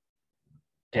precipitation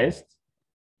test,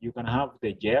 you can have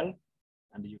the gel,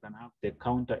 and you can have the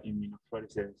counter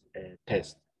immunofluorescence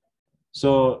test.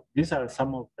 So these are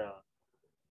some of the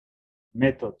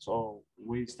methods or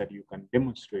ways that you can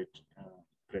demonstrate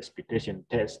precipitation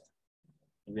test,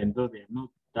 even though they are not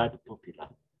that popular.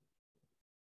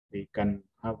 They can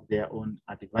have their own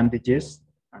advantages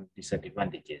and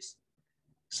disadvantages.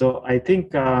 So I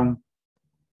think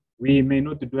We may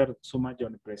not dwell so much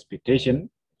on precipitation.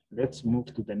 Let's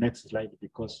move to the next slide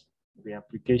because the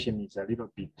application is a little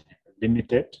bit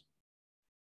limited.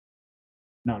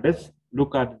 Now let's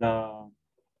look at the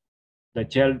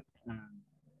gel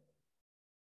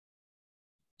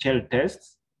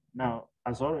tests. Now,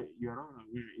 as all you're all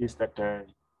aware is that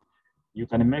you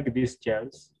can make these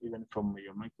gels even from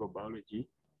your microbiology.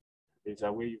 There's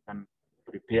a way you can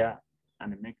prepare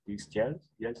and make these gels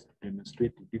just to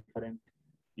demonstrate different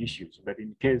issues. But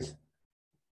in case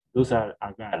those are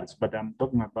agars, but I'm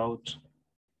talking about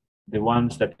the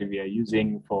ones that we are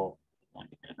using for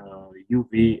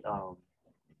UV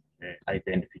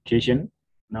identification.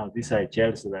 Now, these are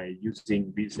gels that are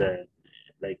using this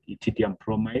like ethidium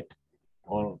bromide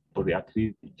or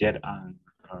polyacrylic gel and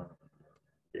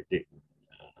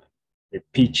the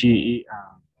PGE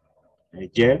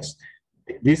gels.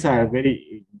 These are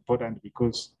very important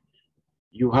because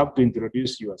you have to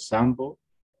introduce your sample,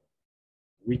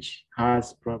 which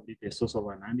has probably the source of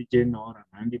an antigen or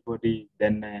an antibody,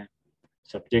 then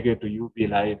subjected to UV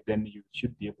light, then you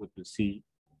should be able to see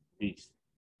this.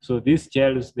 So these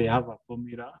gels, they have a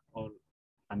formula or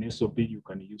an SOP you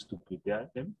can use to prepare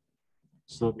them.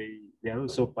 So they are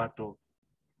also part of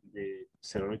the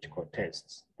serological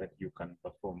tests that you can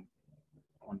perform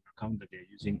on account that they're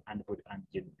using antibody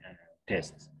antigen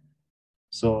tests.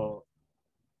 So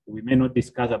we may not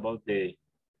discuss about the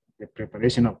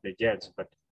preparation of the gels, but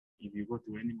if you go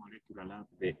to any molecular lab,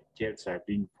 the gels are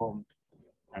being formed,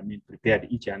 prepared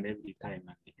each and every time,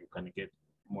 and you can get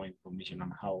more information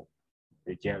on how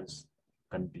the gels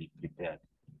can be prepared.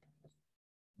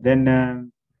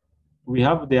 Then we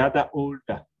have the other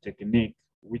older technique,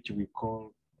 which we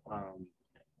call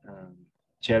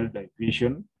gel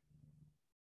diffusion.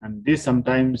 And this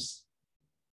sometimes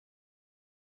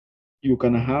you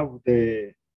can have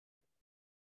the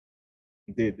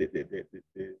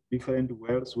different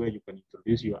wells where you can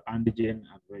introduce your antigen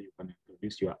and where you can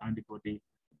introduce your antibody.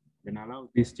 Then allow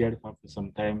this gel for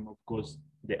some time. Of course,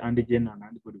 the antigen and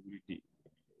antibody will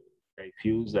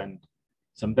diffuse, and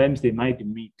sometimes they might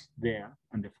meet there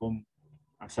and they form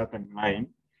a certain line,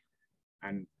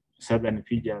 and certain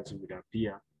features will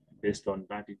appear based on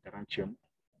that interaction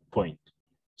point.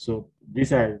 So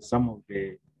these are some of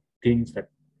the things that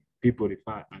people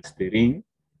refer as the ring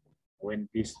when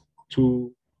these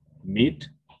two meet,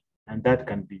 and that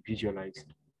can be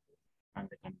visualized and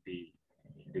they can be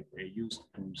used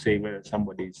to say whether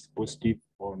somebody is positive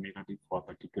or negative for a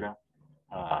particular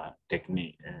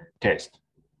technique test.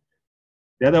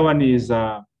 The other one is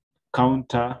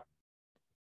counter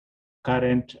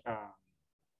current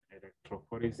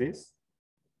electrophoresis,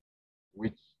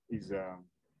 which is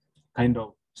kind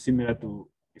of similar to,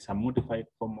 it's a modified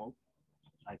form of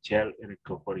a gel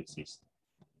electrophoresis.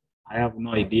 I have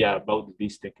no idea about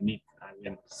this technique. I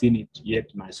haven't seen it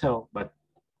yet myself, but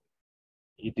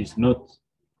it is not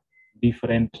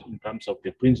different in terms of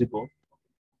the principle.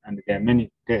 And there are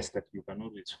many tests that you can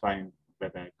always find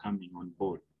that are coming on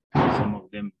board. Some of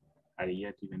them are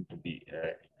yet even to be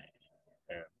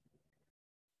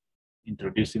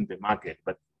introduced in the market,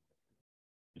 but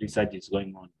research is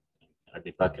going on at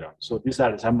the background. So these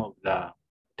are some of the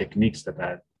techniques that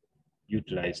are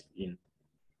utilized in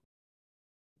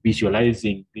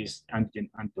visualizing this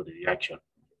antigen-antibody reaction.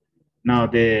 Now,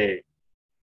 the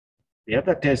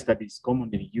other test that is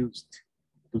commonly used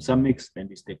to some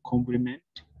extent is the complement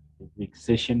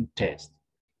fixation test.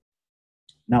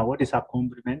 Now, what is a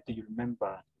complement? You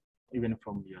remember even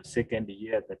from your second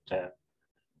year that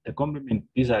the complement,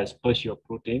 these are special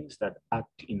proteins that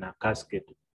act in a cascade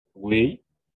way,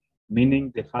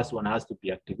 meaning the first one has to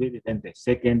be activated, then the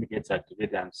second gets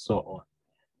activated, and so on.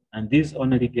 And this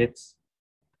only gets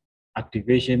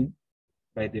activation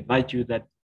by the virtue that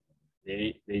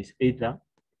there is either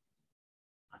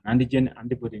an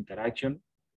antigen-antibody interaction,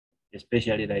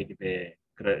 especially like the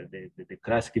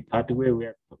Krasky pathway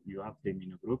where you have the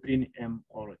immunoglobulin M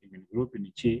or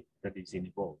immunoglobulin G that is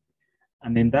involved.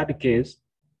 And in that case,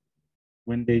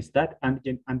 when there is that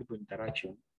antigen-antibody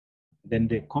interaction, then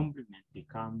the complement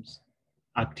becomes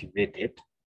activated,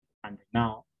 and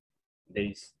now there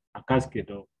is a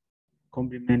cascade of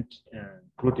complement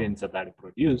proteins that are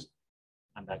produced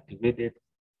and activated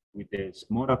with the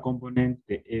smaller component,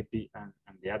 the AP, and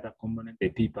the other component, the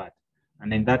P part.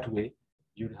 And in that way,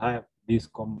 you have this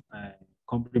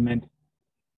complement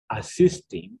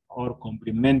assisting or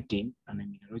complementing an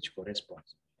immunological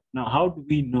response. Now, how do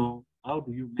we know, how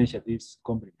do you measure this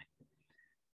complement?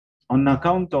 On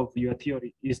account of your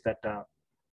theory is that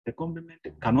the complement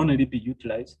can only be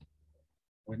utilized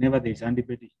whenever there is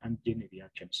antibody-antigen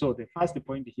reaction. So the first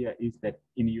point here is that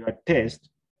in your test,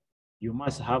 you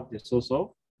must have the source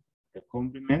of the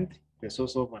complement, the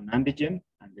source of an antigen,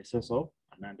 and the source of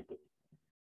an antibody.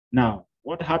 Now,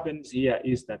 what happens here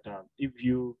is that if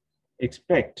you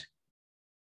expect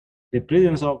the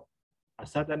presence of a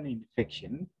certain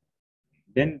infection,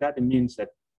 then that means that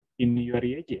in your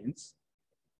reagents,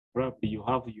 probably you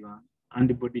have your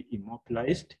antibody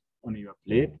immobilized on your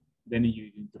plate, then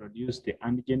you introduce the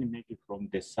antigen maybe from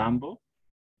the sample,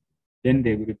 then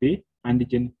there will be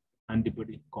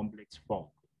antigen-antibody complex formed.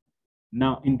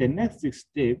 Now, in the next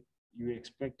step, you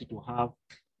expect to have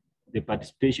the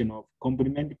participation of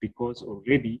complement because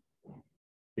already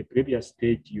the previous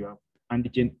stage you have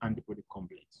antigen-antibody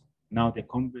complex. Now the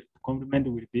complement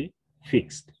will be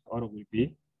fixed or will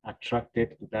be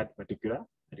attracted to that particular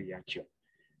reaction.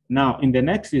 Now, in the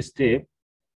next step,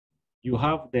 you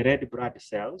have the red blood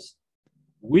cells,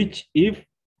 which if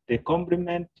the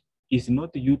complement is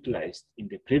not utilized in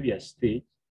the previous stage,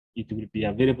 it will be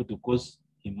available to cause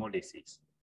hemolysis.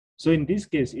 So in this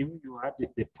case, if you have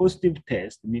the positive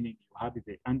test, meaning you have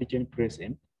the antigen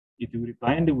present, it will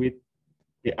bind with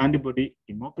the antibody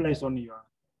immobilized on your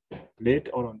plate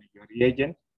or on your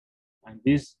reagent, and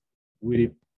this will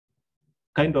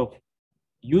kind of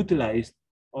utilize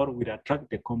or will attract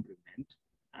the complement.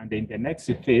 And in the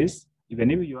next phase,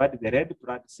 even if you add the red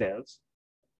blood cells,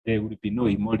 there will be no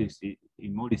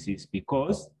hemolysis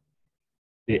because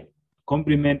the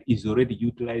complement is already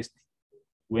utilized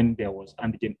when there was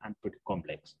antigen-antibody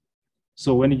complex.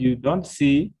 So when you don't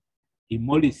see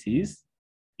hemolysis,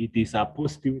 it is a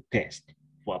positive test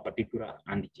for a particular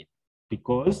antigen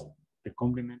because the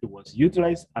complement was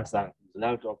utilized as a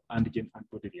result of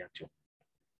antigen-antibody reaction.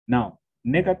 Now,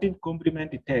 negative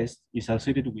complement test is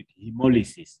associated with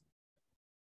hemolysis.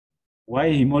 Why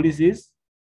hemolysis?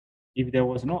 If there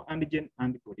was no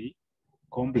antigen-antibody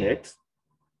complex,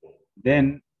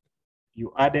 then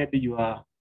you added your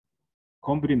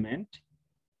complement.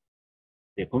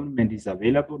 The complement is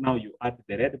available. Now you add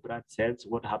the red blood cells.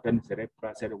 What happens? The red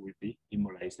blood cell will be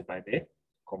hemolyzed by the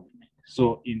complement.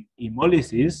 So in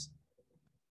hemolysis,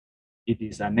 it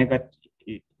is a negative.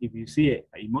 If you see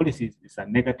hemolysis, it's a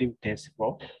negative test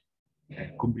for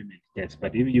complement test.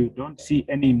 But if you don't see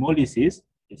any hemolysis,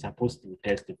 it's a positive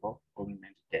test for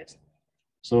complement test.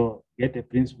 So get the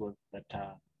principle that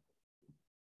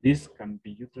this can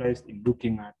be utilized in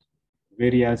looking at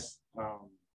various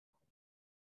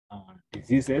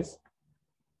diseases,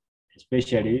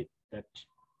 especially that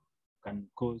can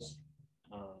cause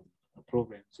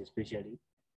problems, especially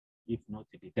if not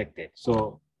detected.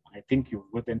 So I think you've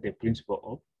gotten the principle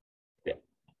of the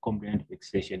complement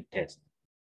fixation test.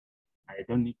 I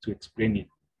don't need to explain it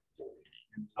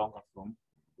any longer from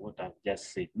what I've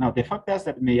just said. Now, the factors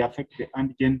that may affect the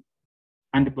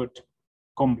antigen-antibody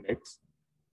complex,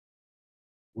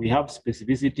 we have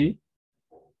specificity.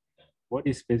 What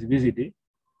is specificity?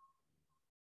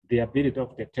 The ability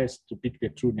of the test to pick the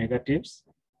true negatives.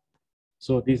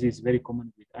 So this is very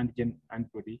common with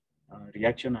antigen-antibody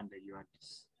reaction, and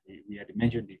we had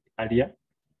mentioned it earlier.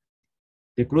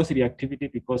 The cross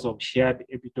reactivity because of shared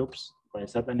epitopes by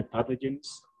certain pathogens.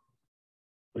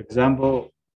 For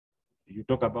example, you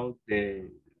talk about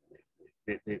the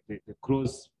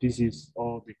cross species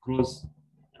or the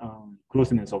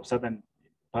closeness of certain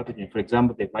pathogens. For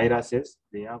example, the viruses,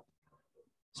 they have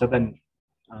certain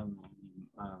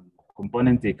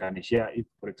components they can share. If,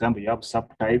 for example, you have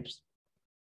subtypes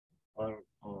or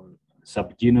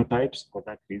subgenotypes for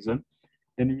that reason.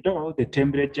 Then we talk about the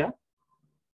temperature.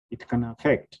 It can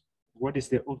affect what is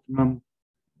the optimum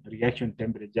reaction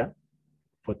temperature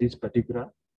for this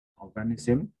particular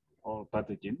organism or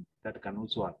pathogen. That can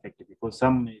also affect it because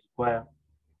some may require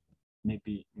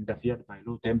maybe interfered by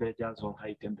low temperatures or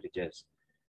high temperatures.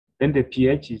 Then the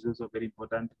pH is also very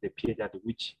important, the pH at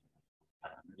which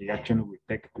reaction will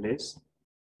take place.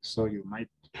 So you might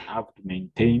have to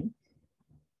maintain.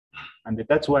 And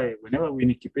that's why whenever we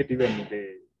incubate, even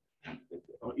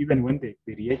when the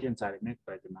reagents are made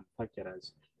by the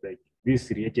manufacturers, like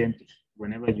this reagent,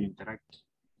 whenever you interact,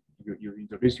 you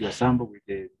introduce your sample with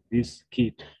this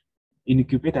kit,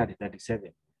 incubate at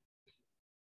 37.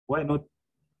 Why not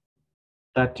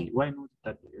 30? Why not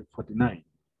 49?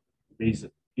 There is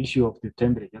an issue of the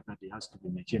temperature that it has to be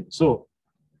maintained. So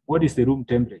what is the room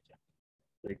temperature?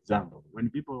 For example, when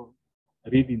people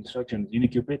read instructions,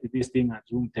 incubate this thing at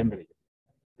room temperature.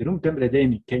 The room temperature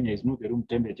in Kenya is not the room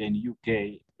temperature in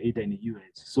UK, either in the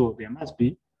US. So there must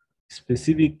be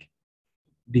specific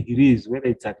degrees, whether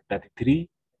it's at 33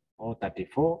 or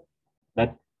 34,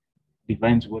 that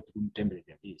defines what room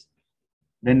temperature is.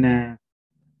 Then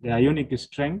the ionic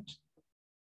strength,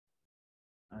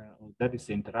 that is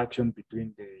the interaction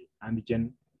between the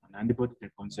antigen and antibody, the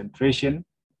concentration,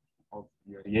 of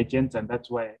your reagents, and that's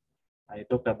why I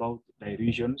talked about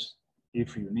dilutions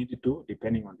if you need to,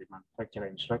 depending on the manufacturer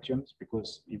instructions,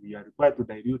 because if you are required to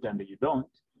dilute and you don't,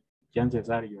 chances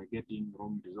are you are getting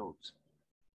wrong results.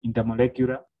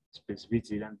 Intermolecular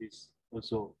specificity, and this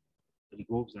also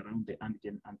revolves around the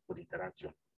antigen antibody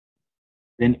interaction.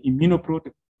 Then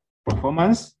immunoprotein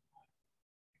performance,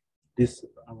 this is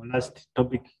our last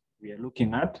topic we are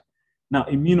looking at. Now,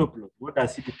 immunoplot, what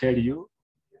does it tell you?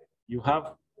 You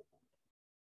have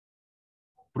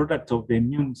products of the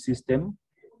immune system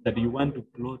that you want to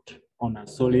plot on a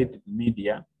solid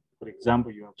media. For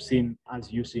example, you have seen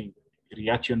us using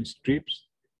reaction strips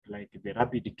like the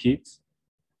rapid kits.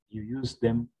 You use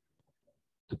them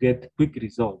to get quick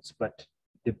results, but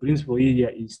the principle here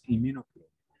is immunoplot.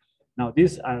 Now,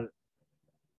 these are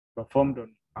performed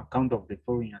on account of the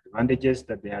following advantages,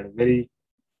 that they are very,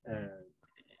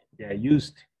 they are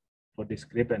used for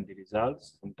discrepant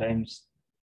results. Sometimes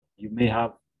you may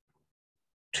have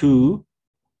two,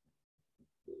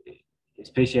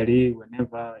 especially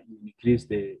whenever you increase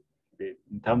the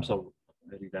in terms of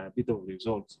the reliability of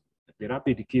results. The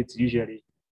rapid kits usually,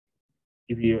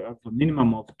 if you have a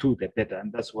minimum of two, the better,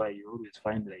 and that's why you always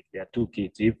find like there are two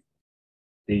kits. If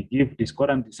they give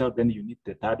discordant result, then you need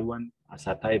the third one as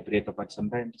a tiebreaker, but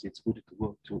sometimes it's good to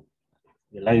go to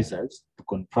ELISAs to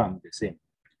confirm the same.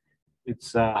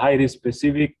 It's highly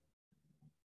specific,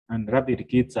 and rapid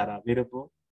kits are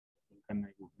available. You can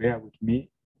bear with me.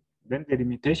 Then the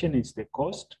limitation is the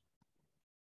cost,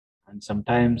 and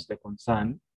sometimes the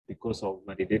concern because of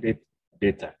validated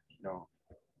data. You know,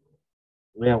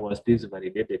 where was this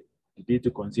validated? You need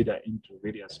to consider into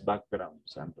various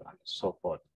backgrounds and so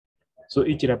forth. So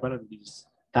each laboratory is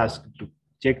tasked to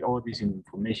check all this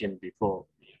information before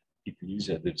it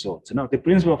uses the results. Now, the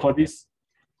principle for this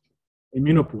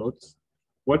immunoplots,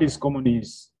 what is common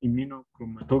is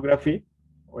immunochromatography,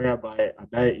 whereby a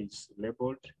dye is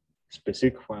labeled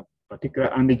specific for a particular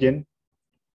antigen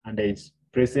and is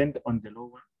present on the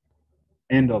lower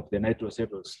end of the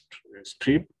nitrocellulose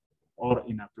strip or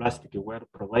in a plastic well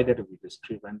provided with the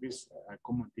strip. And these are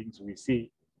common things we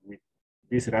see with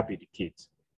these rapid kits.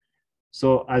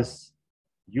 So as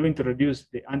you introduce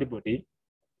the antibody,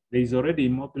 there is already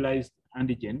immobilized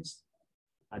antigens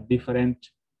at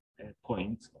different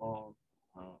points or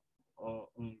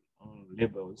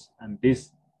labels, and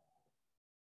this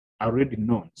are already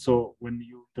known. So when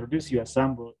you introduce your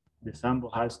sample, the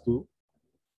sample has to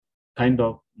kind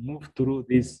of move through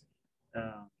these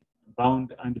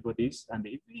bound antibodies, and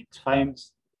if it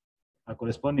finds a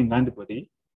corresponding antibody,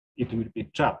 it will be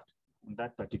trapped in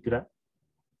that particular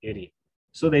area.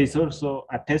 So there is also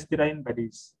a test line that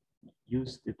is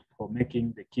used for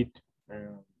making the kit,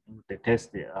 the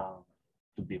test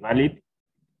to be valid.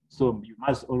 So you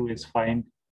must always find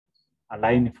a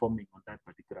line forming on that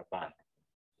particular band.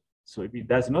 So if it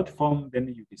does not form, then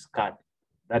you discard.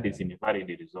 That is invalid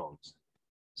results.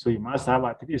 So you must have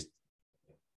at least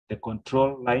the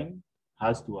control line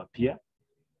has to appear.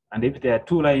 And if there are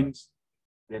two lines,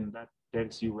 then that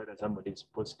tells you whether somebody is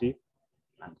positive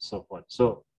and so forth.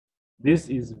 So this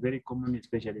is very common,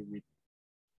 especially with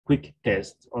quick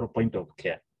tests or point of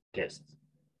care tests.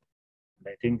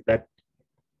 And I think that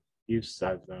gives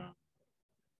us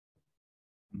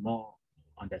more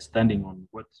understanding on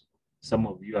what some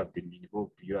of you have been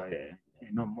involved. You are,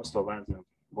 you know, most of us have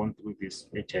gone through this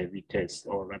HIV test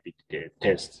or rapid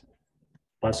test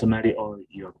personally, or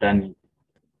you have done it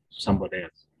somebody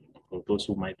else, for those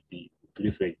who might be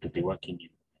privileged to be working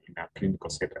in a clinical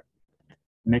setting.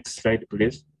 Next slide,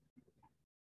 please.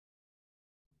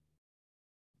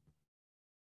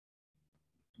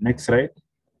 Next slide.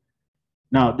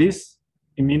 Now, this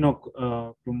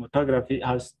immunochromatography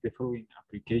has the following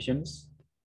applications.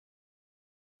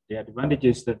 The advantage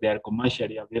is that they are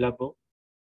commercially available,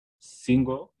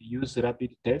 single-use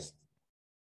rapid test,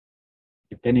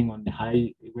 depending on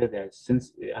whether they are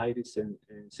highly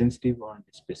sensitive or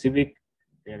specific,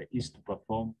 they are easy to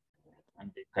perform,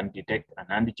 and they can detect an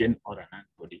antigen or an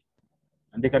antibody.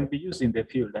 And they can be used in the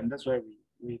field, and that's why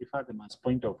we refer them as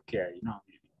point of care. You know,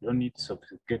 you don't need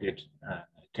sophisticated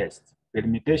tests. The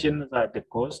limitations are the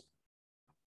cost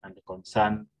and the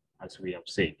concern, as we have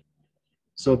said.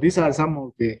 So these are some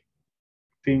of the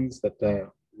things that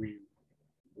we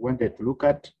wanted to look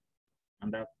at,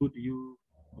 and I put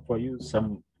for you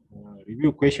some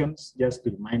review questions just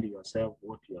to remind yourself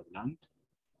what you have learned.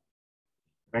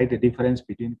 Write the difference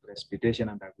between precipitation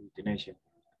and agglutination.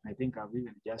 I think I've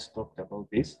even just talked about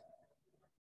this.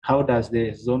 How does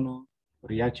the zonal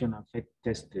reaction affect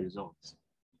test results?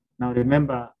 Now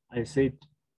remember, I said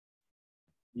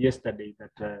yesterday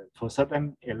that for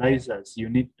certain ELISAs, you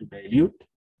need to dilute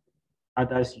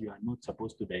others you are not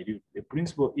supposed to dilute. The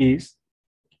principle is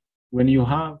when you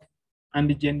have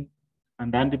antigen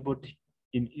and antibody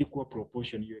in equal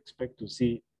proportion, you expect to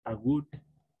see a good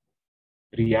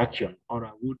reaction or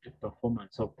a good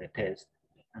performance of the test,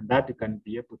 and that can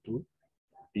be able to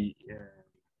be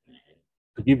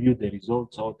to give you the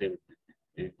results or the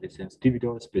sensitivity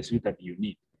or specificity that you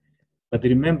need. But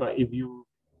remember, if you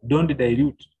don't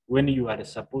dilute when you are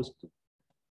supposed to,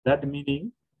 that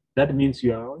means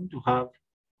you are going to have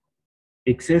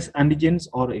excess antigens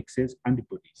or excess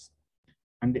antibodies.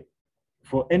 And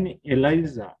for any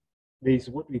ELISA, there is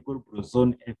what we call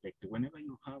boson effect. Whenever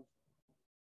you have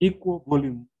equal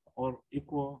volume or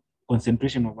equal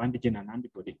concentration of antigen and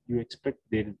antibody, you expect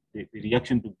the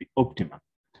reaction to be optimal.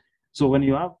 So when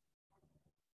you have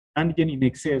antigen in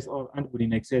excess or antibody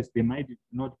in excess, they might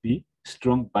not be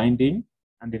strong binding.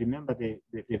 And remember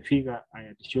the figure I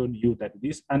had shown you that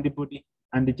these antibody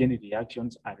antigen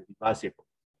reactions are reversible.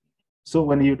 So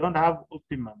when you don't have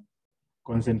optimum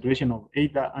concentration of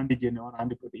either antigen or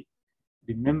antibody,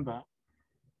 remember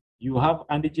you have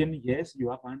antigen, yes, you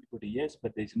have antibody, yes,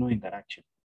 but there's no interaction.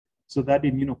 So that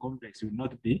immunocomplex will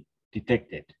not be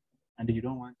detected, and you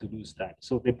don't want to lose that.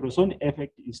 So the boson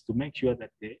effect is to make sure that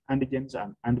the antigens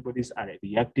and antibodies are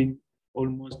reacting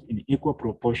almost in equal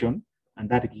proportion, and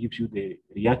that gives you the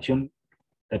reaction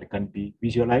that can be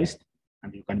visualized,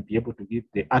 and you can be able to give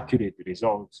the accurate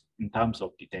results in terms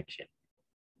of detection.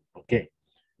 Okay,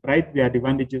 write the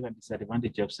advantages and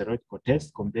disadvantages of serological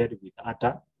tests compared with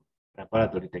other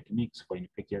laboratory techniques for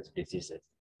infectious diseases.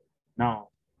 Now,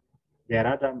 there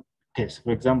are other tests.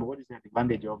 For example, what is the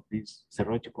advantage of this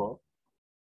serological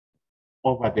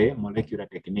over the molecular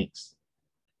techniques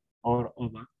or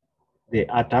over the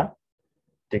other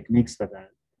techniques that are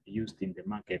used in the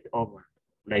market over,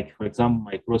 like, for example,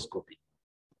 microscopy?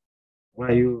 Why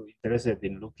are you interested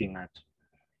in looking at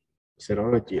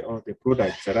serology or the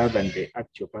products rather than the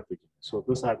actual pathogen? So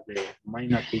those are the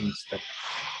minor things that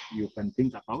you can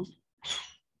think about.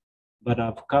 But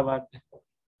I've covered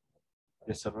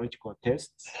the serological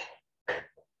tests,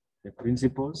 the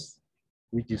principles,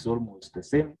 which is almost the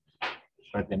same,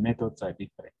 but the methods are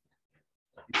different.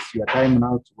 It's your time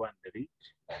now to go and read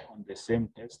on the same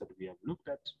test that we have looked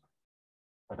at,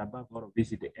 but above all,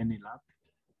 visit any lab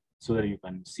so that you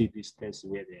can see these tests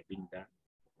where they are being done,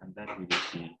 and that will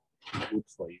be good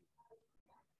for you.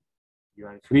 You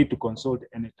are free to consult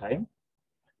anytime.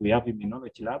 We have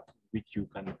immunology lab, which you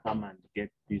can come and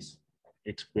get this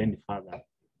explained further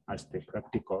as the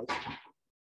practicals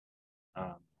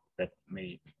that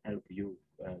may help you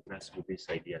grasp these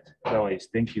ideas. Otherwise,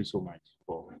 thank you so much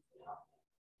for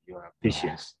your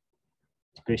patience,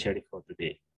 especially for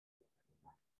today.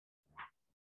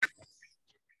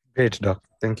 Great, Doc.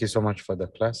 Thank you so much for the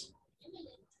class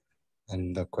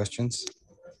and the questions.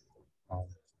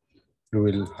 We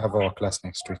will have our class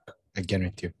next week again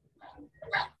with you.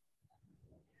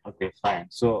 Okay, fine.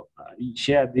 So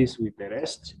share this with the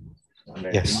rest. And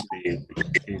I Yes. think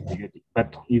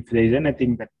but if there is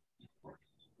anything that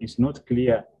is not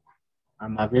clear,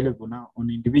 I'm available now on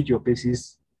individual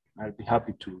basis. I'll be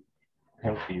happy to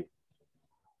help you.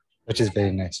 Which is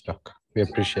very nice, Doc. We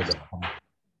appreciate that.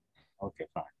 Okay,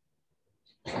 fine.